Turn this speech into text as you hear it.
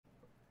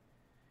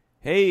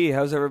Hey,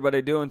 how's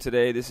everybody doing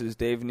today? This is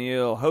Dave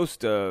Neal,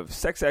 host of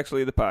Sex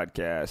Actually, the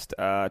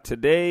podcast.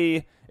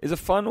 Today is a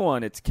fun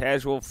one. It's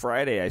Casual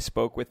Friday. I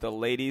spoke with the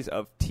ladies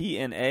of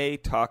T&A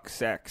Talk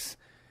Sex.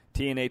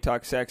 T&A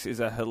Talk Sex is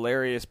a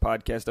hilarious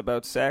podcast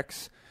about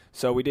sex.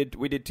 So we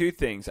did two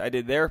things. I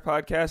did their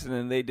podcast, and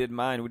then they did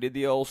mine. We did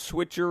the old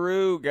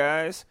switcheroo,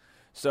 guys.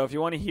 So if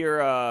you want to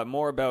hear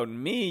more about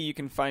me, you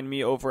can find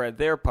me over at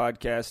their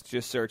podcast.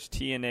 Just search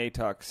T&A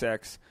Talk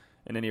Sex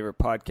in any of your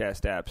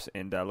podcast apps,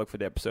 and look for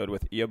the episode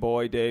with your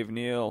boy Dave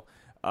Neal.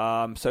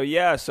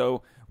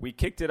 So we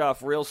kicked it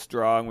off real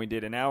strong. We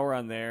did an hour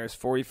on theirs,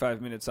 45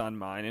 minutes on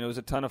mine, and it was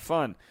a ton of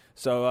fun.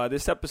 So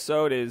this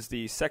episode is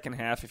the second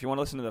half. If you want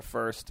to listen to the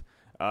first,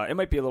 it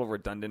might be a little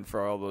redundant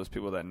for all those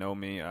people that know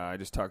me. I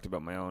just talked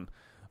about my own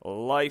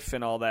life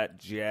and all that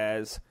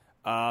jazz.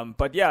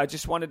 But yeah, I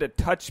just wanted to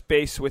touch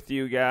base with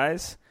you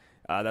guys.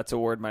 That's a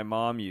word my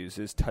mom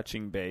uses,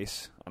 touching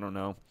base. I don't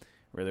know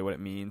really what it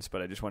means,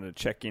 but I just wanted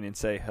to check in and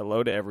say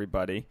hello to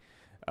everybody.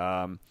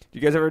 Do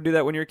you guys ever do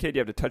that when you're a kid?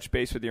 You have to touch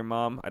base with your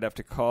mom. I'd have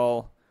to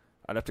call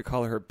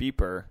her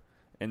beeper,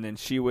 and then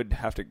she would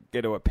have to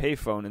get to a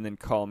payphone and then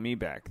call me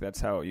back. That's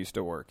how it used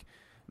to work.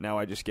 Now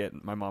I just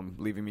get my mom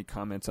leaving me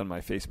comments on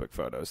my Facebook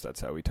photos.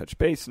 That's how we touch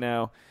base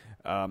now,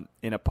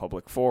 in a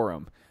public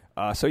forum.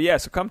 So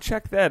come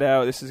check that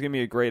out. This is going to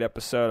be a great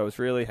episode. I was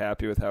really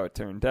happy with how it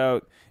turned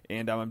out,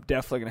 and I'm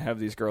definitely going to have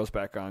these girls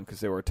back on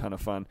because they were a ton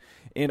of fun.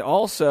 And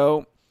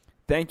also,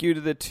 thank you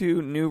to the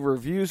two new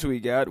reviews we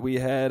got. We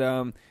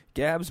had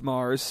Gabs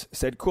Mars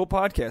said, cool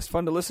podcast,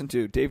 fun to listen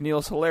to. Dave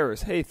Neal's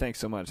hilarious. Hey, thanks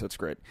so much. That's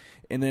great.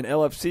 And then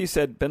LFC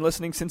said, been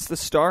listening since the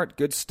start.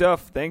 Good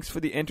stuff. Thanks for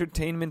the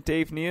entertainment,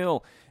 Dave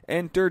Neal.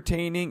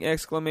 Entertaining !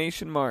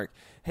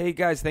 Hey,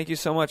 guys, thank you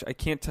so much. I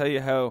can't tell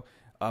you how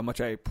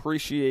much I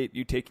appreciate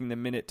you taking the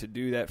minute to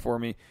do that for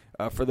me.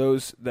 For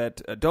those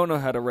that don't know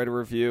how to write a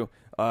review,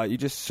 you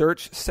just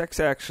search Sex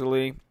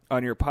Actually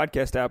on your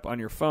podcast app on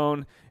your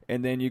phone,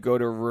 and then you go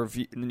to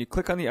review, and then you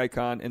click on the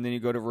icon, and then you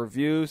go to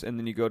reviews, and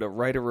then you go to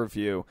write a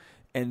review,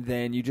 and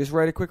then you just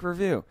write a quick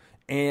review.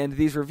 And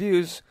these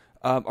reviews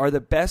are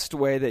the best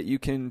way that you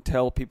can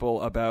tell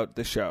people about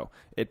the show.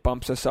 It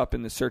bumps us up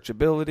in the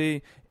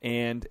searchability,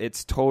 and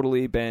it's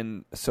totally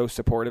been so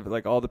supportive.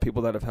 Like all the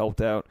people that have helped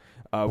out,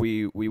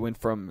 we went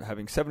from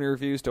having 70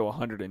 reviews to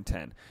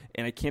 110,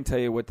 and I can't tell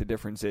you what the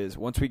difference is.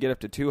 Once we get up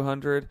to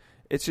 200,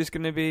 it's just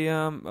going to be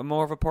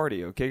more of a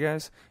party, okay,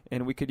 guys?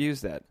 And we could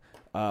use that.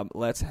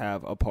 Let's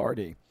have a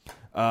party.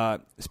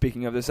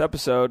 Speaking of this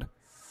episode,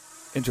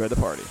 enjoy the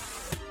party.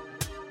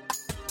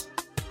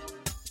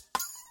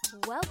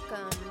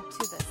 Welcome to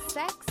the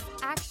Sex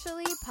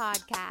Actually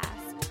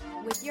podcast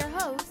with your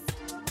host,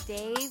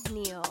 Dave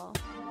Neal.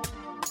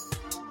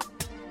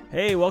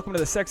 Hey, welcome to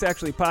the Sex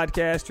Actually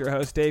podcast. Your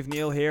host, Dave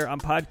Neal here.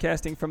 I'm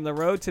podcasting from the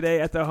road today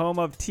at the home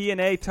of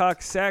T&A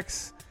Talk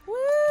Sex. Woo!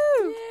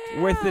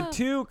 Yeah. With the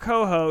two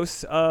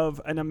co-hosts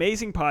of an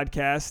amazing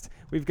podcast.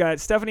 We've got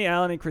Stephanie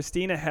Allen and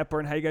Christina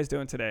Hepburn. How you guys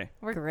doing today?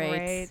 We're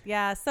great.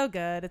 Yeah, so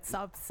good. It's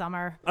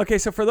summer. Okay,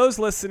 so for those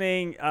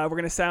listening, we're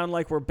going to sound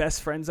like we're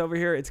best friends over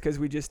here. It's because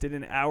we just did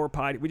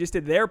we just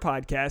did their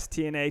podcast,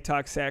 T&A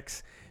Talk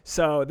Sex.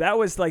 So that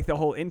was like the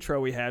whole intro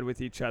we had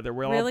with each other.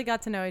 We really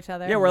got to know each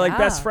other. Yeah, we're like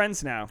best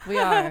friends now. We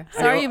are.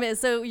 Sorry,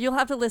 so you'll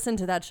have to listen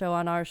to that show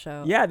on our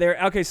show. Yeah,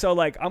 okay. So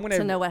like I'm gonna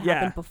to know what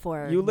happened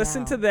before. You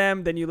listen to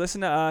them, then you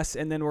listen to us,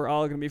 and then we're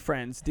all gonna be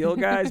friends. Deal,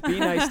 guys.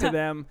 Be nice to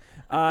them.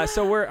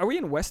 So are we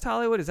in West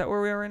Hollywood? Is that where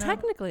we are right now?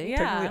 Technically,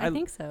 yeah. I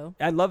think so.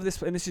 I love this,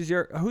 and this is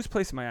whose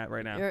place am I at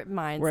right now?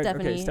 Mine,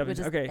 Stephanie. Okay, which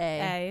is okay.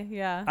 A,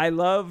 yeah. I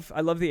love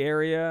the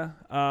area.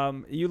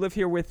 You live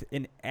here with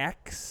an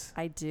ex?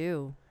 I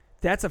do.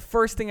 That's the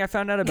first thing I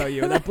found out about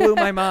you. That blew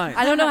my mind.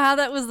 I don't know how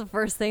that was the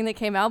first thing that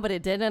came out, but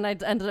it did, and I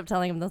ended up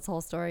telling him this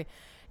whole story.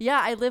 Yeah,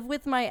 I live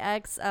with my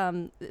ex.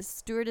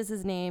 Stuart is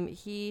his name.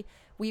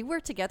 We were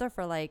together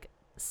for like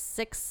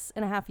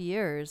 6.5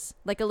 years,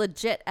 like a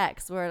legit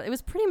ex, where it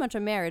was pretty much a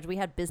marriage. We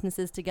had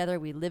businesses together.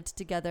 We lived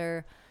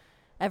together,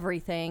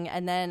 everything.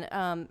 And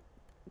then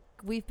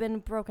we've been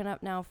broken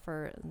up now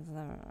for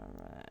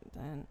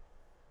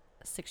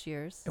 6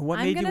 years. And what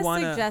I'm made going you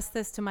want to suggest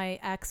this to my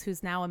ex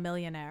who's now a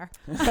millionaire.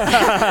 I'm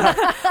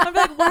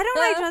like, why don't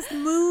I just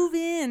move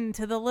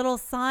into the little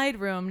side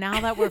room now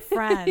that we're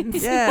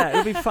friends? Yeah,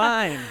 it'll be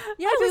fine.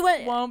 Yeah, we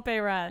won't pay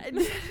rent.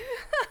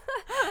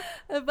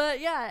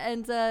 But yeah,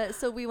 and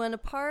so we went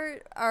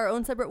apart our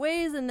own separate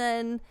ways, and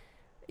then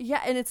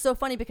yeah, and it's so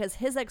funny because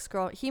his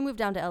he moved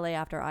down to LA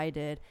after I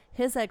did.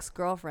 His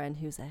ex-girlfriend,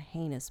 who's a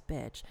heinous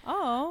bitch.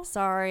 Oh,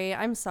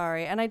 I'm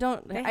sorry, and I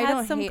don't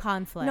some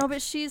conflict. No,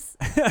 but she's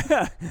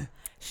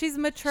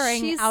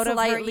maturing out of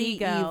her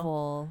ego.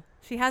 Evil.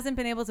 She hasn't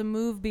been able to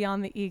move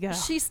beyond the ego.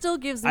 She still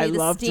gives me I the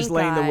love stink just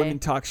letting eye. the women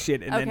talk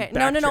shit and then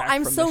No.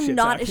 I'm from so the shit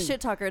not talking. a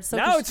shit talker. It's so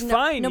no, it's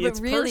fine. No, but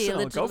it's really,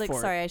 personal. Go like, for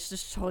sorry, it. I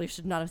totally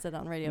should not have said that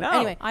on radio. No.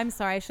 Anyway, I'm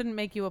sorry. I shouldn't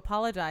make you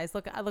apologize.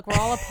 Look, we're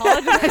all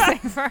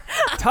apologizing for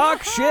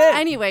talk shit.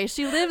 Anyway,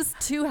 she lives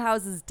 2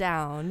 houses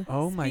down.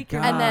 Oh my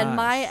god! And then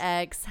my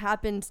ex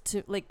happened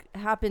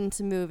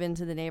to move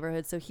into the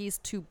neighborhood, so he's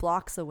 2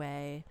 blocks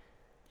away.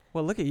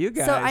 Well, look at you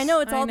guys. So I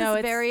know it's I all know, this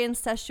it's very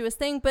incestuous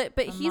thing, but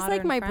he's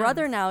like modern my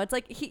brother Friends. now. It's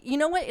like you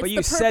know what? It's but the you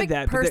perfect said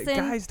that, person. but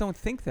guys don't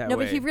think that no,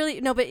 way. but he really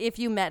no. But if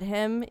you met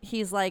him,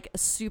 he's like a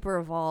super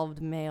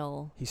evolved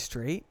male. He's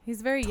straight?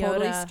 He's very Yoda.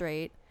 Totally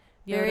straight.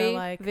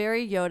 Yoda-like.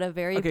 Very Yoda,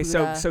 very Okay,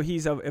 Buddha. so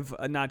he's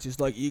not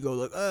just like ego,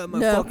 like, oh, my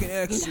No. fucking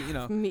ex, you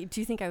know.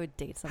 Do you think I would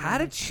date someone? How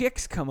like did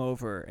chicks come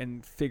over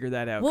and figure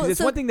that out? Well, Because it's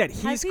so one thing that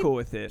has he's he- cool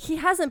with it. He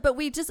hasn't, but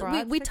we just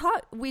Broad we chicks?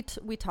 talk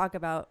we talk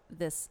about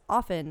this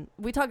often.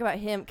 We talk about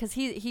him because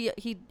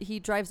he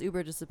drives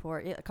Uber to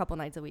support a couple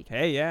nights a week.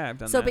 Hey, yeah, I've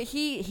done So, that. but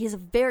he's a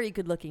very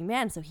good looking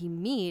man. So he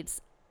meets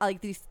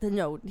like these.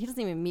 No, he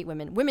doesn't even meet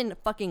women. Women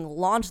fucking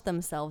launch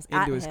themselves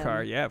at Into his him,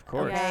 car, yeah, of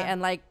course. Okay, Yeah.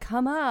 and like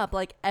come up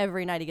like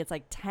every night. He gets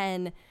like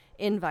 10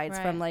 invites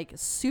Right. from like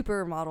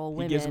supermodel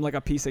women. He gives him like a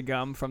piece of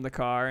gum from the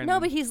car. And No,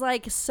 but he's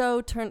like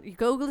so turned.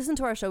 Go listen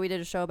to our show. We did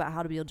a show about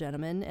how to be a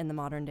gentleman in the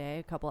modern day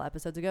a couple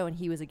episodes ago, and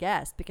he was a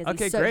guest because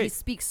Okay, he great.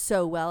 speaks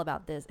so well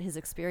about his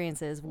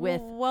experiences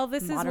with. Well,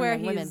 this is modern where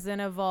men women. he's an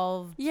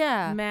evolved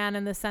Yeah, man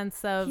in the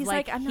sense of He's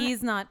like, like, I'm not-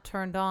 he's not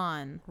turned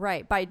on.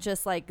 right. By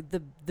just like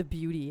the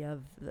beauty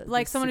of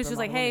Like the someone who's just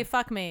like, supermodel hey, woman.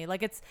 fuck me.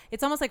 Like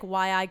it's almost like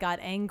why I got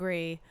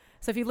angry.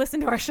 So if you listen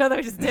to our show that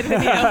we just did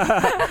with you,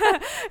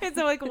 it's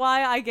like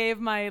why I gave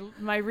my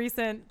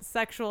recent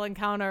sexual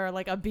encounter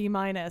like a B-,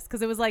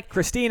 because it was like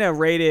Christina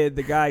rated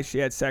the guy she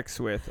had sex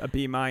with a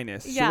B-. Yeah.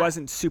 She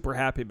wasn't super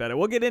happy about it.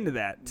 We'll get into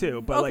that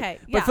too. But Okay,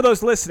 but yeah. for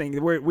those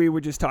listening, we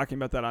were just talking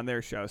about that on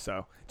their show,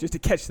 so just to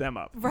catch them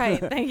up. right.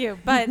 Thank you.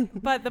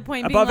 But the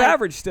point being Above like,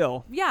 average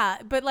still. Yeah,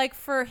 but like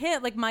for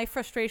him, like my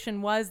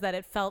frustration was that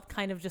it felt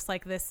kind of just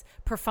like this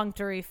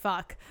perfunctory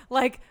fuck,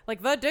 like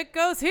the dick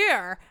goes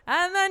here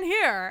and then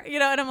here, you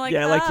know, and I'm like,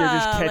 Yeah, like you're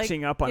just like,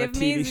 catching up on a give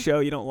me TV show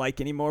you don't like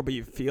anymore, but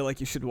you feel like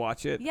you should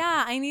watch it.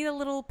 Yeah, I need a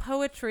little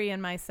poetry in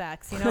my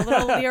sex, you know, a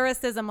little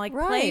lyricism, like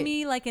play Right.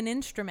 me like an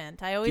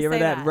instrument. I always Give say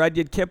her that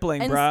Rudyard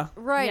Kipling, And bruh.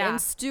 right, Yeah.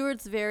 and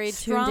Stuart's very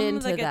Strum tuned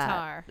into the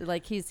guitar. that.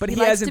 Like But he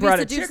likes hasn't to be brought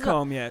a seduced chick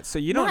home yet, so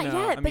you don't Not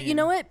know. yet, I but you mean,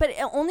 know what? But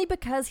only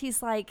because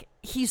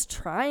he's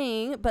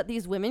trying, but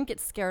these women get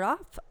scared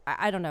off.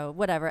 I don't know,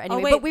 whatever.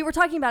 Anyway, wait. but we were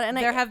talking about it, and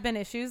There have been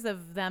issues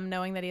of them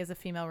knowing that he has a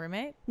female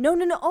roommate. no.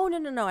 Oh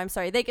no. I'm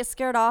sorry. They get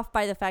scared off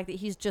by the fact that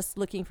he's just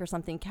looking for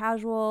something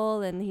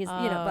casual, and he's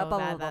blah blah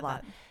blah blah blah.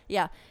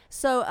 Yeah.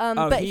 So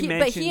but he he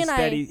mentions and that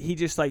I he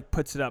just like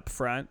puts it up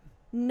front.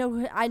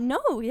 no, I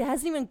know he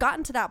hasn't even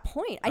gotten to that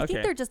point. I Okay.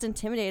 think they're just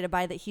intimidated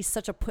by that he's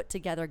such a put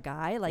together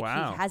guy. Like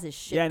Wow. he has his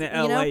shit. Yeah, in you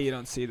LA know? you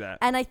don't see that.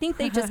 And I think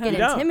they just get You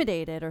don't.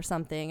 intimidated or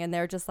something, and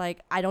they're just like,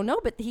 I don't know,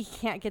 but he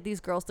can't get these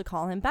girls to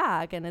call him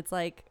back, and it's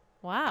like,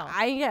 Wow.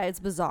 it's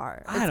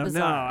bizarre. I It's don't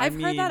bizarre. know. I've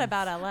heard that mean,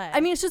 about LA.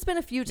 I mean, it's just been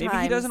a few times.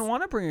 Maybe he doesn't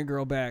want to bring a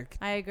girl back.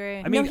 I agree.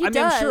 I mean, he I'm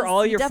does. sure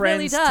all He your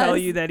definitely friends tell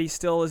does. you that he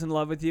still is in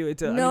love with you.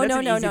 It's a, No, I mean, that's no,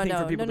 an no, easy no, thing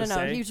for no, people no, to no.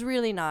 say. He's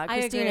really not. I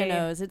Christina agree.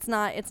 knows. It's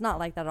not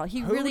like that at all. He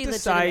Who really legitimately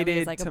decided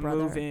is like a to brother.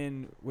 move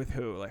in with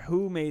who? Like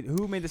who made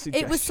the suggestion?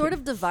 It was sort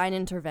of divine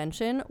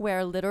intervention where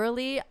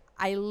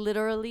I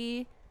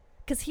literally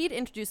because he'd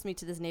introduced me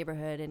to this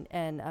neighborhood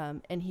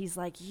and he's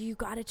like, you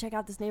got to check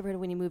out this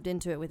neighborhood when he moved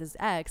into it with his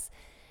ex.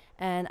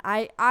 And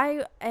I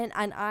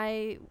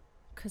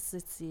because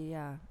let's see,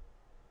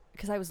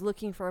 because I was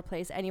looking for a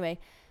place anyway.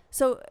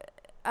 So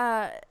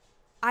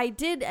I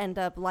did end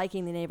up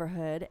liking the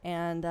neighborhood,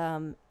 and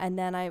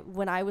then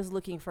when I was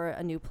looking for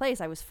a new place,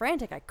 I was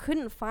frantic. I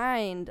couldn't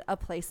find a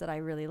place that I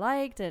really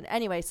liked, and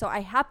anyway, so I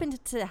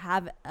happened to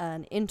have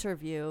an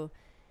interview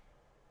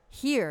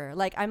here.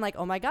 Like I'm like,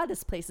 oh my god,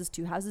 this place is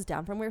 2 houses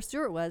down from where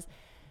Stuart was,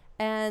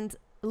 and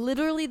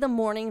literally the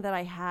morning that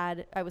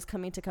I was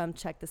coming to come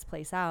check this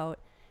place out.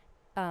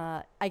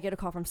 I get a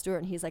call from Stuart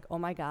and he's like, oh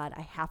my god,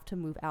 I have to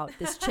move out.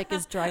 This chick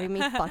is driving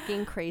me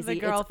fucking crazy.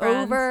 It's girlfriend.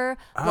 over.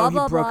 Oh, Blah, he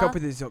blah, broke blah. up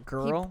with his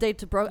girl? They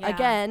broke Yeah.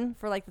 again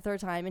for like the 3rd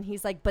time, and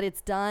he's like, but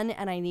it's done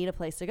and I need a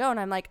place to go. And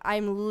I'm like,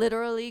 I'm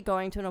literally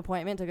going to an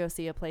appointment to go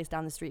see a place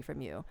down the street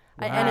from you.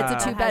 And it's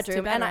a Wow.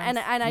 2-bedroom. And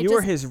I you just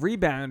were his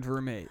rebound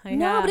roommate.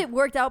 no, but it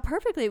worked out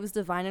perfectly. It was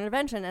divine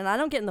intervention, and I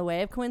don't get in the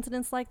way of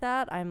coincidence like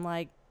that. I'm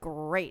like,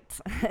 great.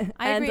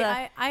 I agree.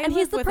 I and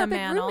he's lived the with a perfect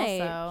man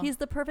roommate. also. He's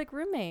the perfect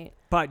roommate.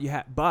 But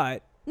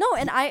No,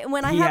 and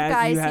when I he have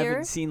guys you here,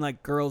 haven't seen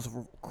like girls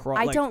crawl.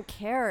 I like, don't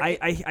care.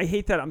 I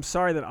hate that. I'm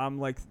sorry that I'm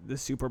like the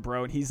super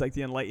bro and he's like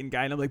the enlightened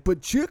guy, and I'm like,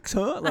 but chicks,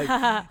 huh? Like,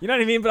 you know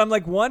what I mean? But I'm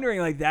like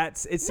wondering, like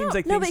it seems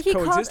like no, things but he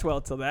coexist called-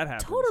 well till that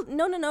happens.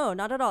 No,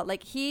 not at all.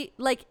 Like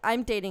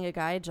I'm dating a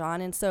guy,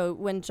 John, and so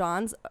when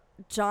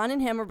John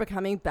and him are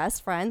becoming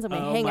best friends, and we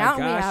Oh hang my out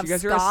and we gosh, have you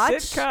guys scotch. are a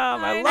sitcom.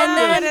 I I love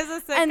know, it. it is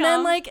a sitcom.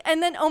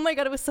 And then oh my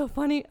god, it was so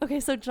funny.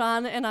 Okay, so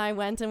John and I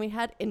went and we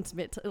had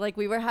intimate, like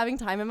we were having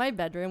time in my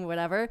bedroom,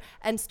 whatever.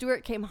 And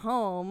Stuart came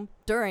home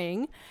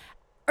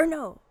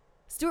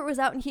Stuart was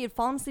out and he had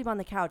fallen asleep on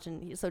the couch,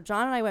 and so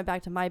John and I went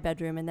back to my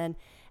bedroom, and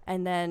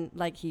And then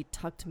like he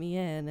tucked me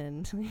in,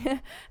 and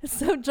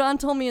so John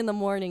told me in the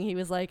morning, he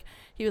was like,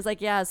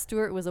 yeah,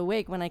 Stuart was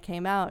awake when I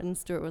came out, and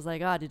Stuart was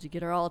like, did you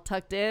get her all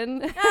tucked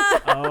in?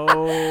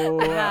 Oh,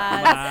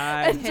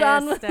 my. And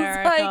John was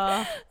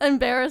like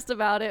embarrassed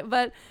about it,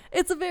 but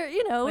it's a very,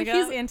 like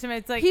he's intimate.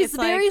 It's like, he's it's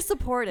very like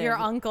supportive. your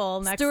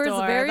uncle next Stuart's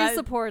door. very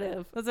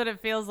supportive. That's what it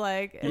feels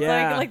like. It's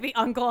Yeah. like the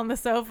uncle on the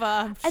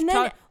sofa. And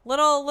then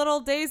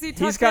little Daisy.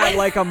 He's got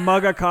like a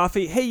mug of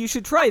coffee. Hey, you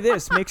should try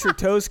this. Makes your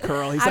toes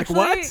curl. He's Actually,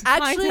 like, what?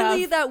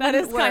 Actually, that wouldn't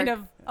is work. kind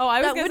of. Oh, I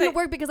was that gonna wouldn't say,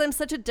 work because I'm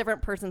such a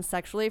different person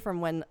sexually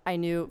from when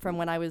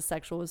I was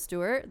sexual with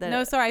Stuart.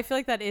 No, sorry. I feel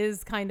like that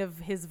is kind of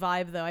his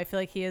vibe, though. I feel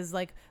like he is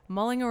like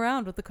mulling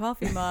around with the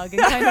coffee mug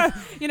and kind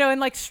of, and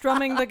like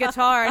strumming the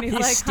guitar, and he's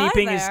like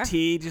steeping Hi his there.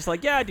 tea, just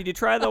like, yeah, did you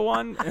try the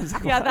one?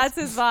 Like, Yeah, what? that's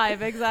his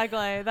vibe.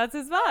 Exactly. That's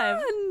his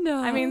vibe.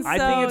 No. I mean, I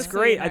think it's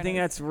great. sweet. I think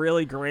that's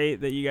really great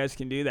that you guys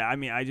can do that. I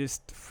mean,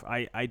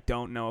 I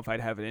don't know if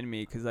I'd have it in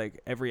me because like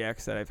every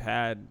ex that I've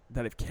had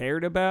that I've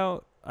cared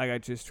about, like I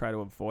just try to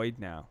avoid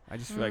now. I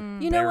just feel like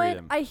You know bury what?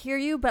 them. I hear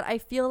you, but I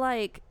feel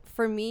like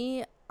for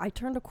me, I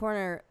turned a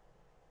corner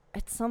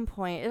at some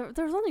point.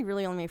 There was only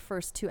my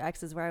first 2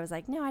 exes where I was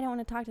like, no, I don't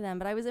want to talk to them,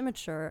 but I was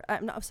immature.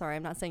 I'm sorry,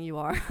 I'm not saying you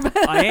are.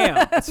 I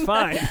am. It's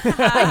fine.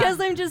 I guess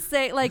I'm just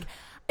saying, like,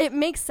 it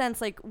makes sense.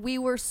 Like, we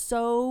were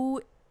so,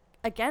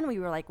 again,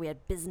 we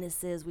had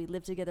businesses, we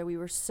lived together, we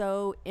were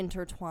so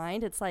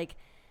intertwined. It's like,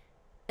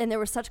 and there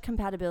was such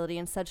compatibility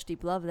and such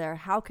deep love there.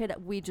 How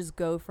could we just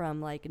go from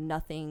like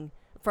nothing,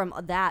 from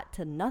that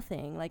to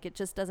nothing? Like, it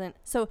just doesn't.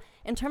 So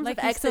in terms Like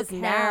of you still exes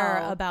care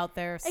now, about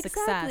their success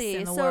exactly.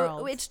 in the So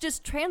world. it's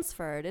just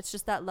transferred. It's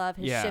just that love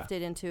has Yeah.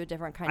 shifted into a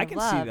different kind I of can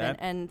see love. that.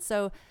 And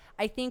so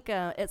I think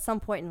at some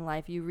point in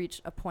life you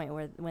reach a point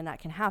when that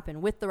can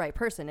happen with the right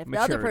person. If the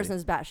other Maturity. person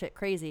is batshit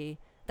crazy,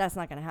 that's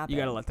not going to happen.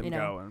 You got to let them you know?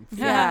 go and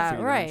Yeah,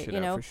 figure right, shit you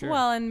out know. for sure.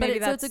 Well, and But maybe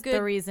so it's that's a good-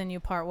 the reason you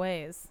part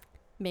ways.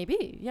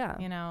 Maybe, yeah.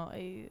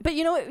 But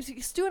you know what?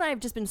 Stu and I have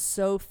just been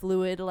so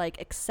fluid,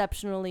 like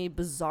exceptionally,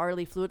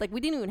 bizarrely fluid. Like,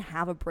 we didn't even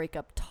have a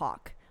breakup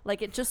talk.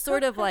 Like, it just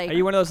sort of like Are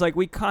you one of those like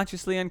we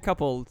consciously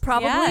uncoupled?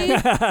 probably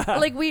Yes.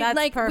 like we That's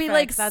we perfect.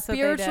 like That's what they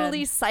spiritually,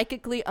 did.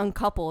 psychically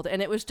uncoupled,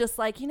 and it was just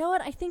like, you know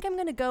what? I think I'm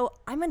gonna go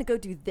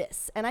do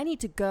this, and I need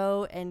to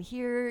go and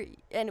here,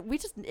 and we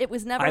just it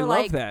was never I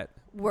like love that.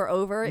 we're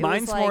over. It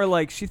Mine's was more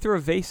like she threw a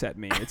vase at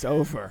me. It's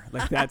over.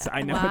 Like that's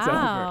I know it's over.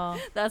 wow.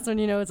 that's when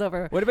you know it's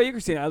over. What about you,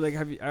 Christina? Like,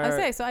 have you?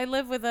 Okay, so I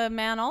live with a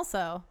man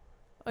also.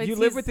 You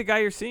live with the guy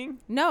you're seeing?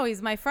 No, he's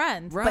my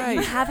friend. But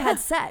you have had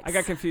sex. I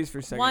got confused for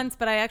a second. Once,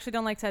 but I actually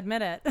don't like to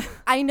admit it.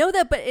 I know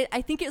that, but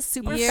I think it's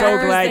super. I'm Years so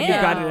glad you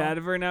ago. got it out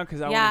of her now because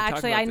I yeah, want to talk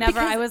actually, about I this. never.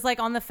 I was like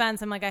on the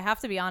fence. I'm like, I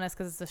have to be honest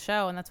because it's a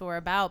show and that's what we're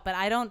about. But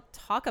I don't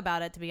talk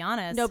about it, to be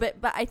honest. No, but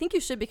I think you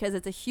should because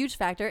it's a huge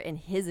factor in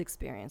his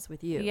experience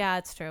with you. Yeah,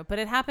 it's true. But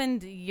it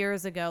happened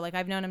years ago. Like,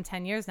 I've known him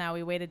 10 years now.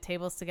 We waited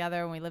tables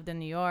together when we lived in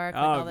New York.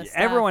 Like, all this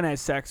stuff. Everyone has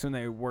sex when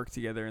they work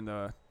together in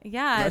the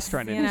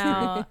restaurant you industry.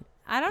 know,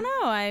 I don't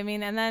know. I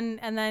mean, and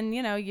then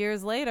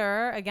years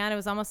later, again, it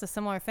was almost a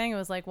similar thing. It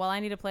was like, well, I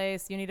need a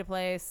place, you need a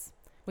place.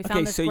 We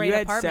found this so great you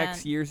had apartment.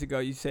 sex years ago.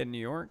 You said in New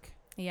York.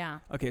 Yeah.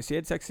 Okay, so you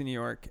had sex in New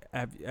York.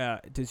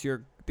 Does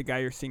the guy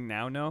you're seeing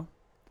now know?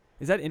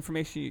 Is that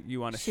information you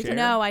want to share?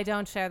 No, I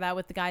don't share that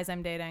with the guys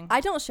I'm dating.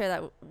 I don't share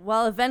that.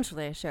 Well,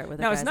 eventually I share it with.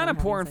 the No, it's guys not I'm having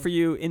important sex for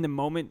you in the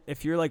moment.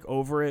 If you're like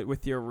over it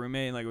with your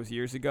roommate and like it was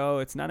years ago,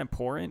 it's not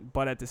important.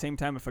 But at the same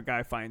time, if a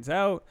guy finds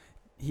out,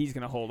 he's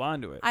gonna hold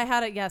on to it. I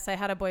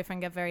had a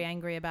boyfriend get very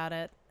angry about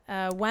it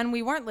when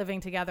we weren't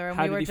living together and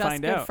How we did were he just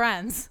find good out?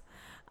 friends.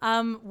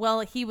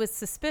 Well, he was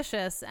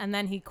suspicious and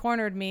then he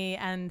cornered me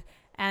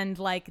and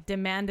like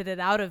demanded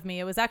it out of me.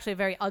 It was actually a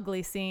very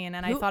ugly scene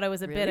and I thought it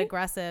was a bit really?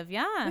 aggressive.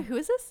 Yeah. Wait, who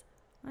is this?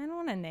 I don't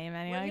want to name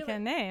anyone. I you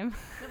can name.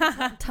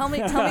 Tell me,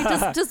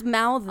 just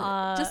mouth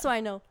it, just so I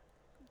know.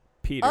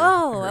 Peter. I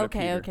Oh, heard of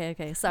Peter.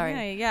 okay. Sorry.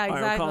 Yeah, All right,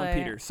 exactly. we'll call him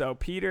Peter. So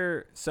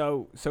Peter,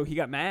 so he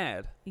got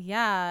mad.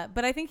 Yeah,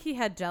 but I think he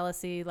had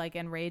jealousy, like,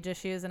 and rage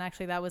issues, and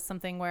actually that was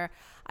something where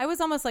I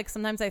was almost like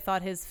sometimes I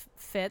thought his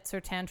fits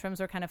or tantrums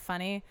were kind of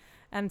funny,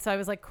 and so I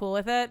was like cool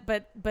with it,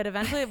 but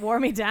eventually it wore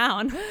me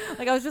down.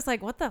 Like I was just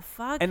like, what the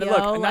fuck, And yo,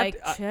 look, like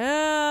chill.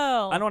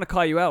 I don't want to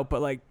call you out,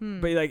 but like,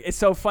 it's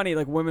so funny.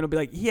 Like women will be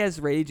like, he has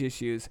rage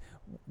issues.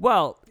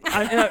 Well,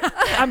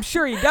 I'm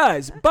sure he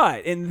does,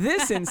 but in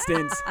this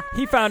instance,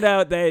 he found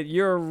out that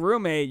your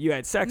roommate you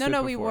had sex with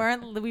No, before.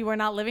 we were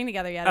not living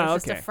together yet. It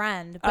was just a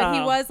friend, but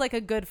he was like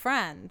a good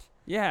friend.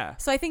 Yeah.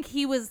 So I think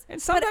he was. And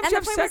sometimes you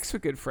have the point sex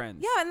with good friends.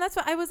 Yeah, and that's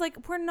what I was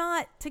like. We're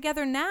not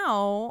together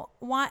now.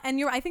 Why?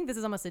 And I think this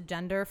is almost a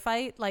gender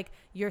fight. Like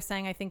you're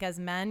saying, I think as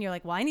men, you're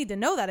like, well, I need to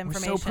know that We're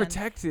information. so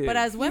protected. But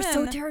as women,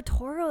 You're so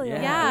territorial.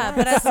 yeah.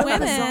 But as so women,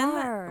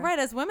 bizarre. right?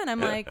 As women,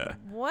 I'm like,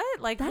 what?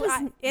 Like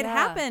it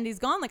happened. He's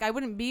gone. Like I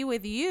wouldn't be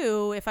with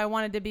you if I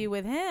wanted to be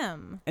with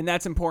him. And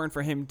that's important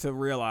for him to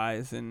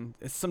realize. And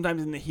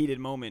sometimes in the heated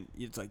moment,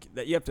 it's like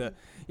that you have to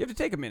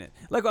take a minute.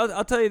 Like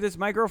I'll tell you this: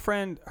 my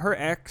girlfriend, her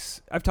ex.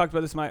 I've talked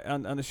about this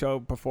on the show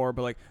before,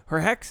 but like her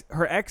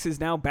ex is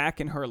now back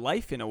in her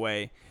life in a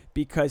way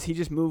because he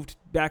just moved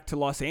back to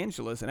Los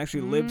Angeles and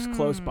actually lives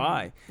close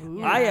by.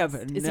 Ooh. I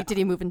have Did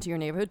he move into your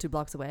neighborhood 2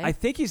 blocks away? I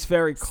think he's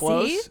very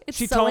close. See? It's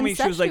She so told me,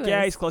 she was like, yeah,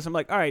 incestuous. he's close. I'm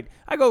like, all right,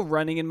 I go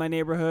running in my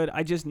neighborhood.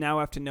 I just now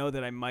have to know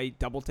that I might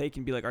double take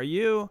and be like, are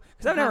you?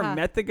 Because I've never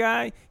met the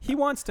guy. He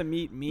wants to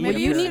meet me.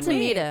 Maybe you need to apparently.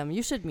 meet him.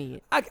 You should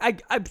meet.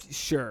 I'm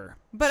sure.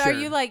 But sure. are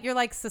you like, you're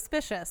like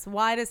suspicious?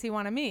 Why does he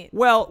want to meet?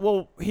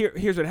 Well,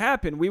 here's what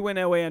happened. We went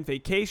away on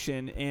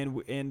vacation,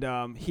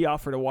 and he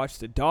offered to watch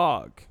the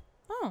dog.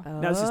 Oh.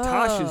 Now, this is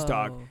Tasha's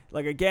dog.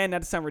 Like, again,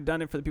 not to sound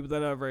redundant for the people that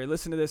don't already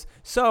listen to this.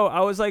 So I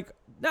was like,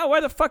 no, why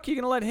the fuck are you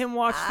going to let him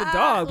watch the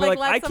dog? But, like,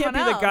 like, I let can't be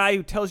someone the guy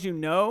who tells you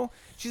no.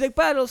 She's like,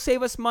 but it'll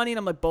save us money. And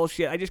I'm like,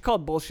 bullshit. I just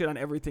called bullshit on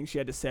everything she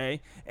had to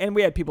say. And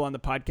we had people on the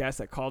podcast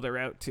that called her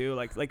out, too.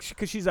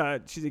 Because she's a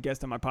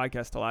guest on my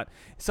podcast a lot.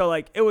 So,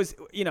 like, it was,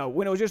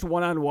 when it was just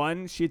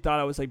one-on-one, she thought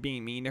I was, like,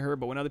 being mean to her.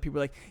 But when other people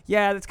were like,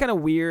 yeah, that's kind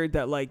of weird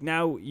that, like,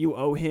 now you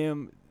owe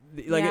him.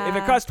 Like, if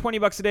it costs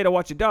 $20 a day to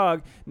watch a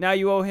dog, now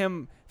you owe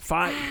him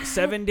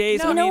 7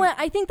 days. You know what?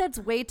 I think that's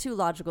way too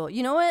logical.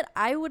 You know what?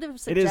 I would have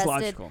suggested. It is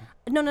logical.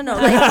 No. Like,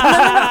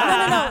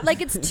 no. Like,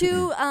 it's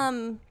too.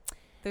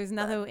 There's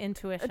no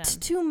intuition.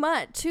 Too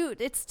much.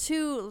 It's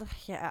too.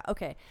 Yeah.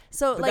 Okay.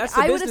 So, But like, that's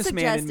the I would have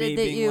businessman in me suggested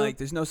that being like,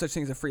 there's no such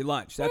thing as a free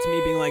lunch. That's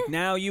me being like,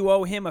 now you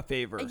owe him a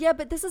favor. Yeah,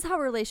 but this is how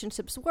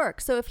relationships work.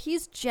 So if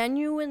he's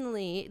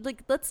genuinely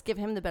like, let's give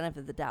him the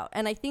benefit of the doubt.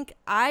 And I think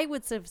I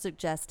would have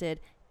suggested,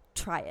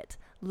 try it.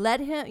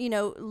 Let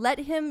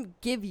him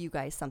give you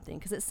guys something,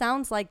 because it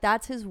sounds like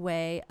that's his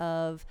way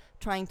of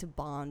trying to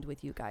bond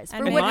with you guys for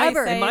And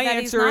whatever. My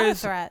that he's not a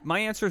answer threat.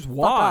 is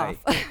why.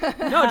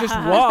 No, just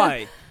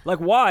why. Like,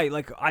 why?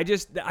 Like, I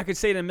could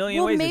say it in a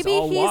million ways. Maybe it's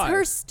all he's why.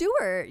 her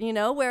steward,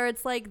 where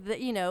it's like,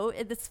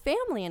 it's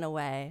family in a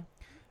way.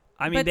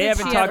 I mean, but they did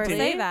haven't she talked ever to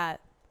say me.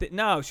 that?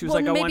 No, she was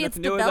Well, like, I maybe want it's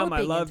nothing to do with them. I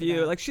developing love into you.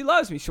 that. Like, she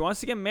loves me. She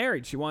wants to get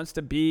married. She wants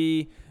to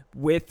be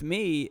with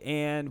me,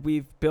 and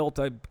we've built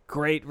a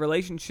great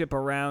relationship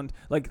around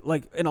like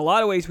in a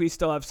lot of ways we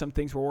still have some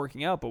things we're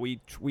working out, but we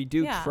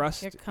do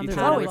trust each There's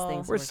other. always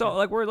things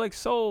We're like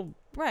soul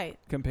Right.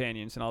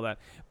 companions and all that,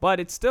 but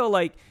it's still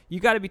like you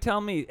got to be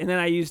telling me. And then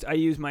I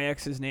used my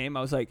ex's name. I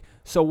was like,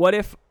 so what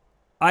if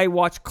I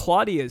watch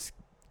Claudia's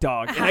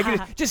dog? And I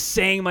could just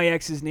saying my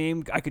ex's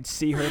name, I could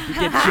see her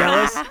get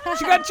jealous.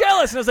 She got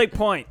jealous, and I was like,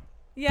 point.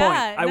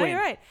 Yeah, I win. You're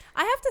right.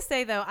 I have to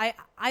say though,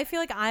 I feel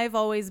like I've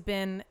always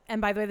been,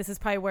 and by the way, this is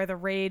probably where the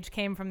rage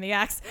came from the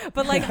ex,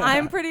 but like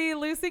I'm pretty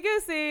loosey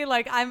goosey.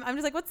 Like I'm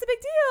just like, what's the big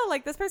deal?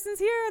 Like this person's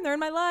here and they're in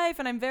my life,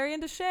 and I'm very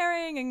into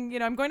sharing,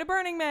 and I'm going to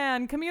Burning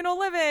Man, communal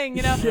living.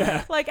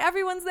 Yeah. Like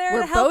everyone's there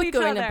We're to help both each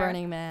going other. to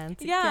Burning Man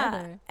Yeah,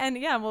 together.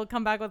 and we'll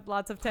come back with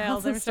lots of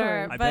tales, Lots I'm of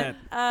sure. stories. I But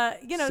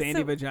Sandy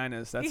so,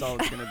 vaginas. That's all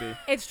it's gonna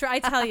be. it's true. I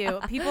tell you,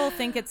 people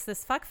think it's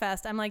this fuck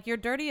fest. I'm like, you're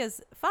dirty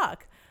as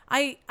fuck.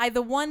 I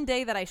the one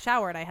day that I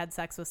showered, I had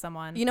sex with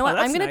someone. You know what?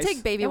 that's I'm going nice. to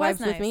take baby It was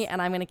wipes with me, nice. and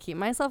I'm going to keep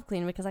myself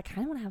clean because I kind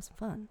of want to have some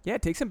fun. Yeah,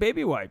 take some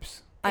baby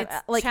wipes. It's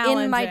Like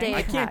in my challenging. day.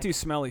 I can't pack. do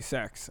smelly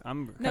sex.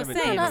 I'm kind No, of a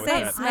same, diva not with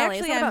same. that. smelly. It's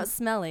Actually, not I'm- about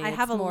smelly. I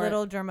have It's a more-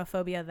 little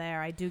germophobia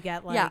there. I do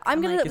get like. Yeah,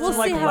 I'm gonna- like, Get we'll some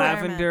like see how-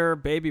 lavender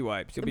baby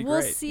wipes. You'll be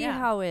We'll great. see Yeah.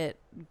 how it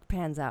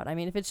pans out. I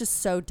mean, if it's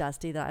just so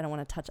dusty that I don't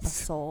want to touch a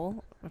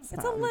soul, It's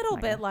a little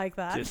bit like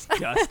that. Just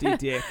dusty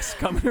dicks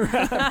coming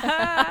around.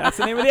 That's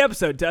the name of the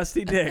episode,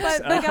 Dusty Dicks.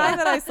 But the guy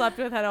that I slept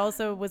with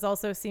was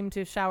also seemed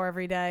to shower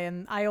every day,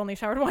 and I only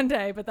showered one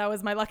day, but that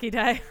was my lucky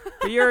day.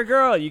 But you're a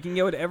girl. You can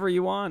get whatever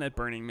you want at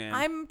Burning Man.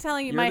 I'm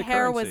telling you, You're my the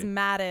hair currency. was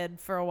matted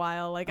for a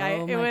while. Like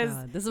Oh my was.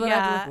 God. This is what I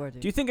have to look forward to.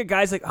 Do you think a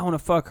guy's like, I want to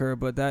fuck her,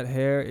 but that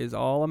hair is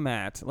all a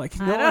mat? Like,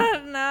 no.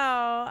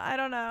 I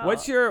don't know.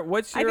 What's your?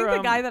 I think the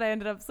um, guy that I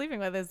ended up sleeping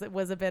with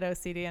was a bit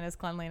OCD in his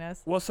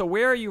cleanliness. Well, so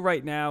where are you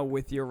right now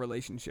with your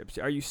relationships?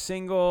 Are you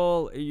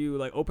single? Are you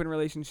like open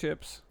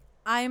relationships?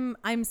 I'm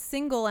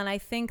single, and I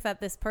think that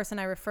this person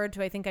I referred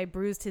to, I think I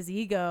bruised his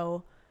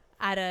ego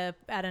at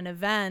an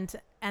event,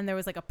 and there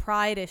was like a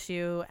pride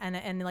issue,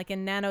 and like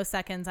in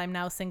nanoseconds I'm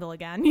now single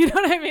again. You know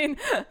what I mean?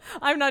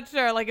 I'm not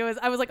sure. Like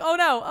I was like, oh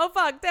no, oh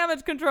fuck,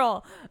 damage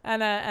control,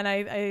 and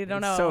I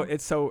don't know.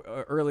 It's so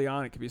early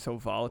on. It can be so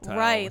volatile.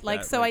 Right, with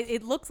like that, so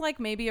it looks like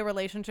maybe a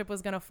relationship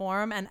was going to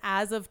form, and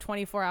as of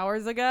 24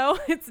 hours ago,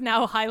 it's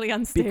now highly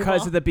unstable.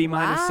 because of the B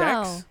minus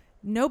Wow. sex.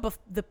 No, but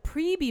the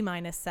pre-B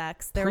minus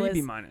sex, there was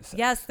Pre-B minus sex.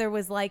 Yes, there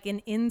was like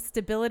an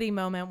instability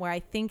moment where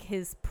I think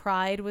his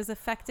pride was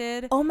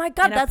affected. Oh my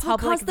God, in a that's what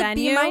public caused the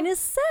venue. B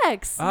minus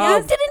sex. Oh.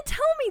 You didn't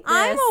tell me this.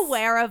 I'm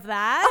aware of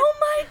that. Oh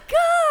my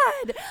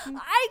God!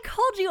 I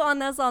called you on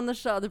this on the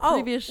show, the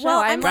previous show.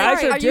 well, I'm I'm like, Guys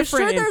sorry. are are you sure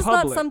different in there's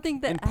public. not something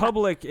that in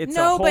public, it's a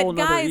No, whole but nother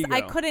guys, ego.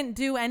 I couldn't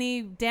do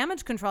any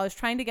damage control. I was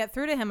trying to get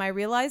through to him. I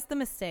realized the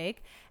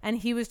mistake, and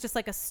he was just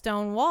like a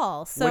stone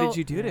wall. So What did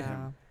you do to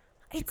him?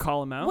 Did you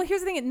call him out? Well, here's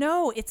the thing.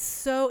 No,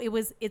 it's a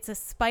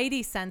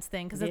spidey sense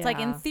thing, because it's like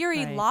in Yeah,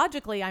 theory, right.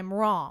 logically, I'm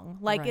wrong.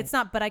 Like Right. it's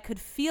not, but I could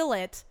feel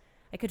it.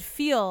 I could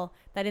feel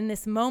that in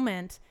this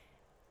moment.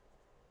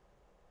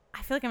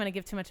 I feel like I'm going to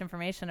give too much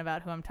information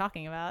about who I'm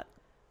talking about.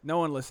 No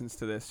one listens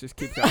to this. Just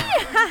keep going.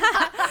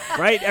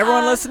 Right?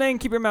 Everyone listening,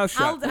 keep your mouth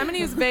shut. I'm going to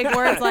use vague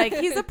words like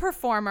he's a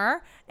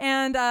performer,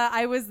 and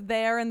I was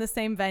there in the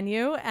same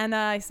venue, and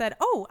I said,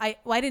 I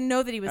didn't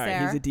know that he was All right,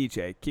 there. he's a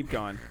DJ. Keep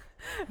going.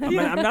 I'm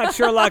not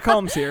Sherlock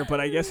Holmes here, but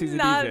I guess he's a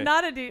DJ.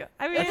 Not a DJ.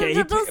 I mean, Okay,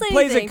 he don't say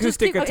plays anything.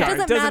 acoustic Just keep- guitar.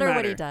 It doesn't matter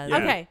what he does. Yeah.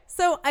 Okay,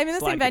 so I'm in the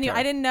Slide same venue. guitar.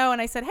 I didn't know,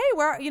 and I said, "Hey,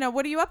 what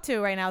are you up to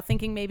right now?"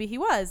 Thinking maybe he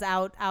was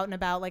out and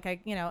about,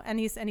 and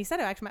he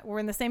said, "Actually, we're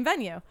in the same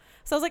venue."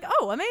 So I was like,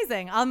 "Oh,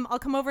 amazing! I'll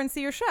come over and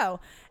see your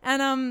show."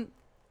 And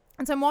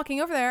so I'm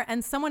walking over there,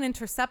 and someone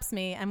intercepts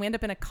me, and we end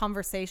up in a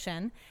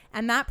conversation.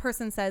 And that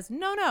person says,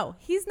 "No,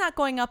 he's not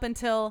going up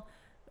until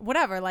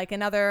whatever, like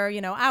another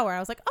hour." I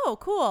was like, "Oh,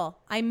 cool!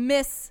 I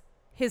miss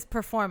his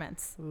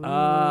performance."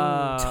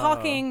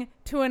 Talking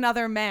to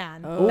another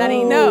man that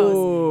he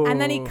knows, and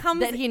then he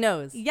comes That he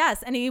knows.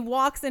 Yes, and he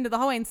walks into the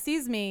hallway and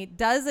sees me,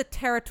 does a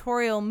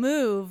territorial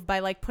move by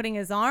like putting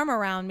his arm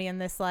around me in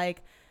this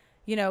like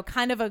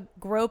kind of a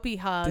gropey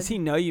hug. Does he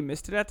know you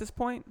missed it at this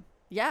point?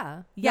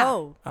 Yeah. Yeah.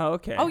 No. Oh,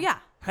 okay. Oh yeah,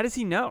 How does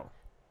he know?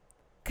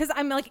 because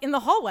I'm like in the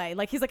hallway,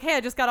 like he's like, "Hey, I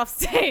just got off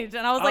stage,"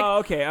 and I was like, Oh,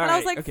 okay. All and right. I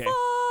was like, okay.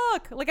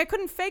 "Fuck!" Like I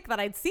couldn't fake that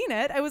I'd seen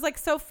it. I was like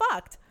so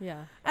fucked.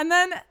 Yeah. And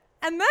then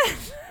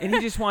And he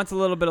just wants a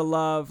little bit of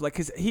love, like,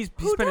 because he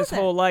Who spent his doesn't?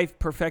 whole life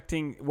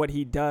perfecting what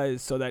he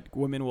does so that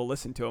women will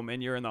listen to him,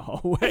 and you're in the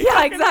hallway.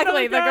 yeah,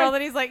 exactly. The Another girl guy.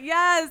 that he's like,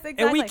 yes,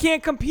 exactly. And we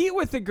can't compete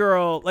with the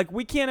girl. Like,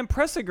 we can't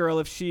impress a girl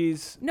if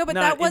she's No, but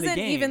not that in the wasn't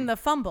game. even the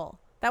fumble.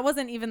 That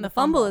wasn't even the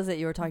Fumble is that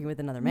you were talking with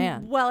another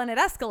man. Well, and it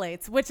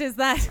escalates, which is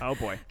that Oh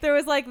boy. there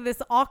was like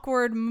this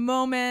awkward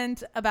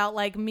moment about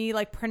like me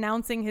like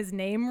pronouncing his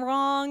name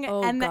wrong,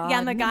 Oh, and God,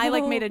 and the guy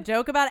like no. made a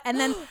joke about it, and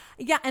then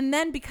and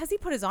then because he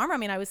put his arm around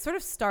me, and I was sort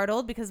of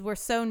startled because we're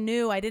so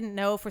new. I didn't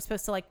know if we're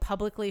supposed to like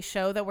publicly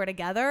show that we're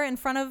together in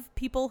front of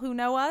people who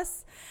know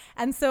us,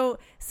 and so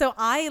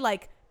I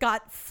like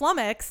got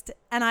flummoxed,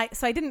 and I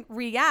didn't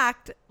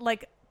react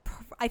like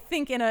I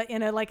think in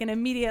a like an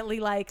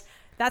immediately like.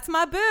 That's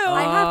my boo.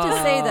 I have to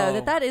say though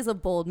Oh. that is a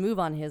bold move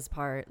on his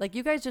part. Like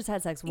you guys just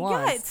had sex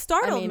once. Yeah, it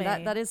startled I mean, me.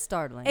 That is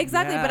startling.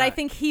 Exactly, but Yeah. I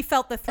think he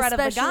felt the threat of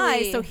the guy,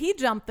 Especially- so he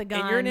jumped the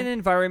gun. And you're in an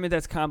environment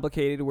that's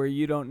complicated where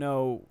you don't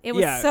know. It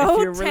was yeah, so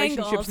if your tangled.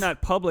 relationship's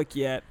not public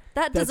yet,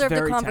 That that's deserved a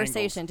very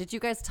conversation. Did you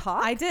guys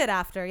talk? I did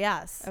after,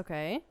 yes.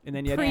 Okay. and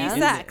then you had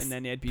Pre-sex. and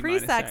then you had B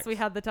Pre-sex, minus we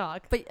had the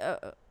talk. But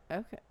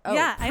okay. Oh,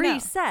 Yeah, I know.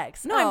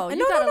 pre-sex. No, I'm- oh, you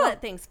no, gotta no. let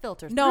things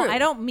filter No, through. I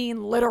don't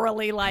mean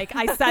literally like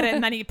I said it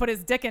and then he put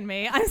his dick in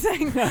me. I'm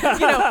saying, we left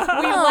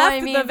I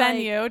mean, the like-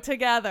 venue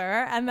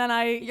together, and then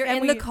You're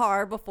in the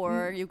car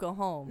before you go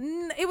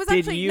home. It was Did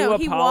actually you no.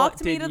 He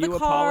walked me did to you the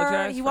car.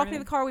 apologize He for walked me to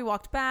anything? the car. We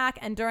walked back,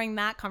 and during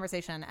that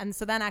conversation, and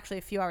so then actually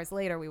a few hours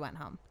later, we went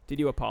home. Did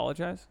you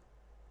apologize?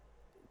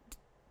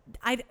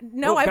 I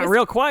Oh, was got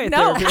real quiet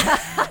no. there.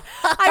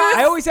 I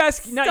I always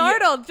ask. No, you-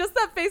 startled. Just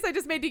that face I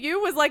just made to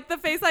you was like the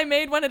face I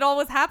made when it all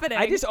was happening.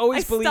 I just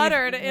always believe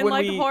stuttered in when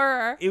like we-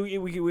 horror.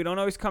 we don't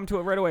always come to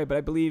it right away, but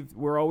I believe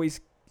we're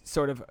always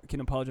sort of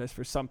can apologize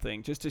for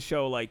something just to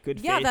show like good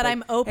Yeah, faith. that like,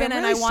 I'm open "Hey,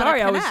 and really I want to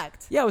sorry.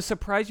 connect. I was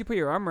surprised you put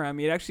your arm around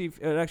me. It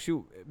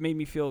actually made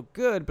me feel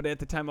good, but at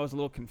the time I was a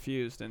little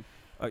confused and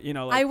like,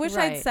 I wish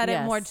I'd Right, said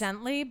it more yes.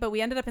 gently, but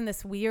we ended up in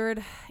this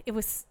weird. It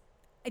was.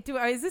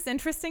 Is this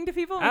interesting to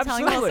people? I'm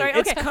telling the whole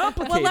Absolutely. story? It's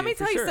complicated. Well, let me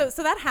for tell you. sure.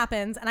 So that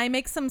happens, and I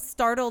make some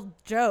startled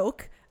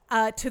joke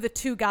to the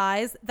two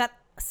guys that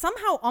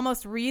somehow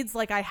almost reads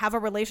like I have a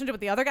relationship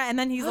with the other guy, and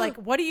then he's like,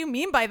 "What do you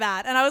mean by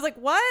that?" And I was like,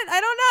 "What? I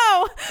don't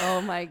know."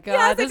 Oh my God.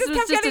 Yes, this it was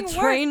just kept just getting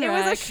a train worse.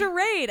 wreck. It was a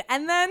charade,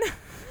 and then.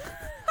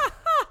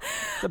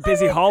 It's a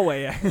busy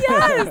hallway.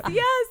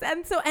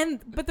 yes.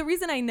 But the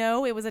reason I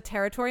know it was a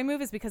territory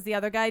move is because the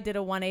other guy did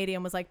a 180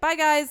 and was like, "Bye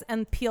guys,"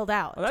 and peeled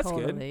out. Oh, that's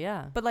totally, good.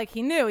 yeah. But like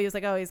he knew, he was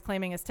like, "Oh, he's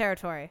claiming his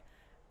territory."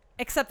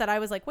 Except that I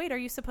was like, "Wait, are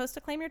you supposed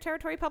to claim your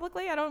territory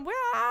publicly?" I don't.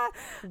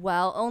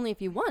 Well, only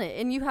if you want it,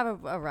 and you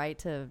have a right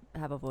to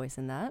have a voice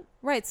in that.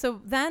 Right.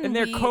 So then And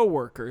they're we,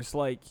 coworkers.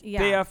 Like Yeah.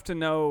 they have to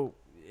know.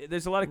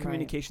 There's a lot of Right.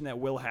 communication that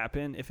will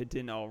happen if it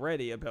didn't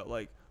already about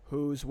like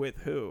who's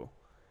with who.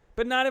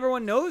 But not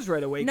everyone knows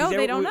right away. 'cause No,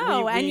 they don't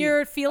know, and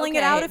you're feeling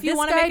it out if you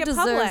want to make it This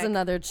guy public. deserves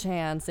another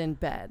chance in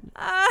bed.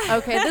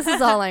 Okay, this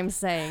is all I'm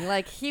saying.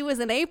 Like he was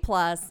an A+,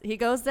 he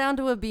goes down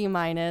to a B-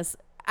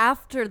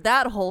 after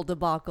that whole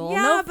debacle.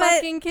 Yeah, no but-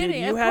 fucking kidding.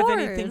 Did you of have course.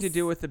 anything to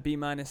do with the B-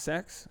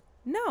 sex?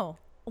 No.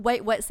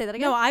 Wait, what? Say that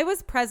again. No, I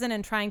was present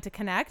and trying to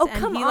connect. Oh,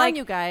 and come he, on, like,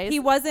 you guys. He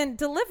wasn't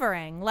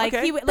delivering. Like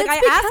Okay. he like That's I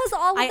because asked.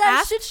 all of I that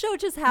asked, shit show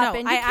just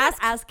happened. I you can't asked-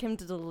 ask him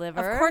to deliver.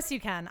 Of course you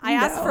can. I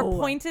asked for No.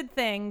 pointed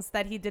things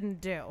that he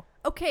didn't do.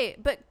 Okay,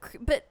 but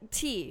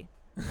T.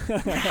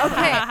 Okay,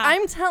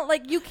 I'm telling.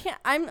 Like you can't.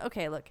 I'm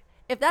okay. Look,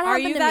 if that Are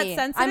happened you to that me,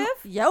 sensitive?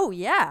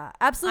 yeah,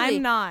 absolutely.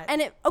 I'm not.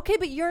 And it okay,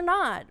 but you're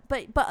not.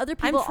 But other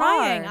people I'm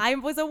trying. are. I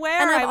was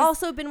aware. And I I've was,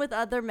 also been with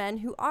other men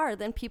who are.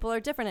 Then people are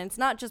different. And it's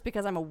not just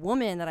because I'm a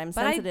woman that I'm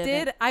but I sensitive.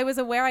 did. I was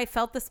aware. I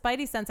felt the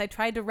spidey sense. I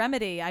tried to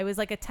remedy. I was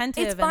like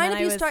attentive. It's and fine then if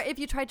you I was, start if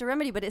you tried to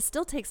remedy, but it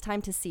still takes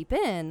time to seep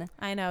in.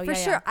 I know. For yeah,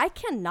 sure, yeah. I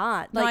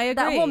cannot. No, Like I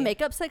that whole agree.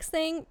 makeup sex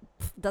thing.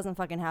 doesn't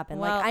fucking happen.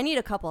 Well, like I need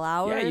a couple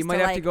hours. Yeah, you might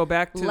have to go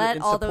back to let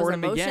and all those support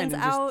him again. emotions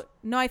And out.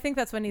 No, I think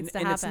that's what needs to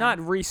happen. And it's not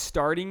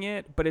restarting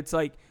it, but it's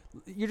like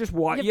you just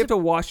you have to to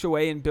wash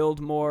away and build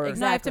more. Exactly.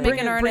 No, I have to make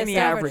an bring earnest the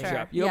average overture.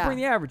 up. You'll Yeah, bring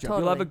the average up. You'll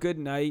have a totally. good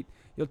night.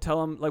 You'll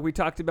tell him, like we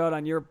talked about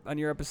on your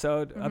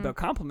episode about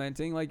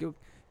complimenting. Like you'll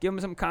give him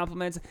some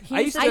compliments. He I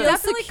used should to I feel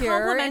definitely secure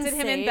complimented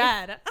and him in safe.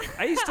 bed.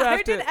 I used to have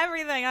I did to.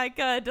 everything I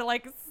could to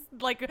like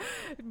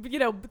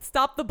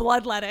stop the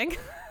bloodletting.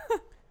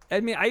 I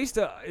mean, I used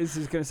to. This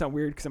is gonna sound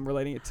weird because I'm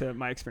relating it to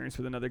my experience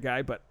with another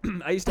guy, but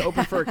I used to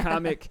open for a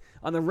comic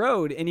on the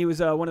road, and he was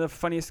one of the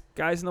funniest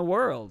guys in the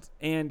world,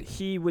 and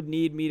he would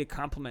need me to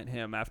compliment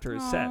him after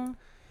his set. Aw.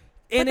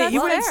 And But he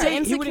that's wouldn't fair. say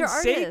Insecure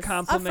artists.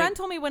 compliment. A friend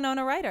told me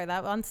Winona Ryder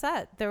that on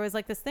set there was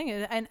like this thing,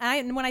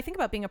 and when I think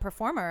about being a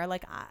performer,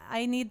 like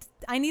I need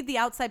the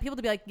outside people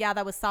to be like, yeah,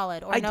 that was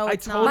solid, or no, I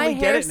it's totally not. My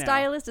get it now.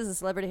 hairstylist is a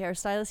celebrity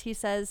hairstylist. He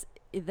says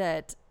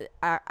that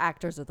our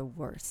actors are the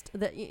worst.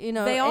 That They in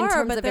are,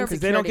 terms but of they're-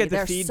 because they don't get the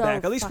insecurity, they're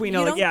feedback. so At least we fucking- know,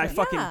 You like, yeah, I don't-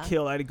 fucking yeah.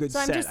 killed. I had a good So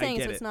set. I'm just saying, I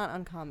get so it. it's not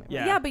uncommon.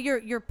 Yeah. Yeah, but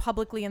you're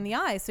publicly in the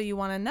eye, so you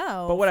want to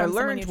know. But what I from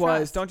someone learned you was,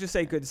 trust. don't just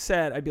say good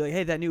set. I'd be like,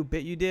 hey, that new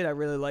bit you did, I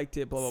really liked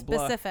it. Blah blah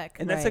blah. Specific.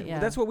 And that's Right, like yeah.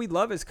 that's what we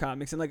love as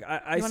comics. And like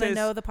I You want say, to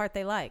know the part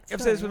they liked. I've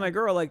Sure, said this with yeah. my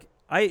girl. Like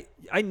I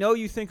know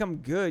you think I'm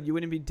good. You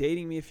wouldn't be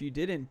dating me if you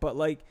didn't. But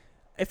like,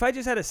 if I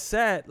just had a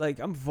set, like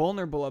I'm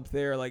vulnerable up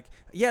there. Like,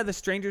 yeah, the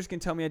strangers can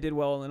tell me I did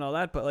well and all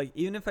that. But like,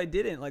 even if I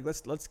didn't, like,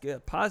 let's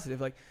get positive.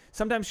 Like,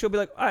 sometimes she'll be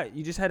like, all right,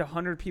 you just had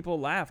 100 people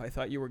laugh. I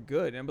thought you were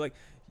good. And I'm like,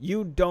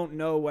 you don't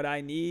know what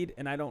I need,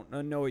 and I don't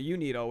know what you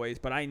need always.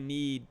 But I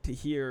need to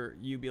hear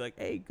you be like,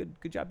 hey, good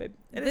job, babe.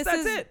 And This that's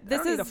is- it. I this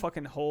don't need a is-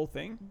 fucking whole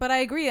thing. But I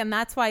agree, and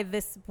that's why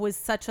this was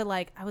such a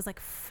like. I was like,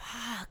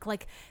 fuck,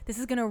 like this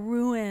is gonna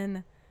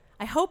ruin.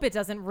 I hope it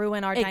doesn't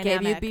ruin our It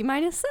dynamic. gave you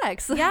B-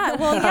 sex. Yeah,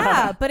 well,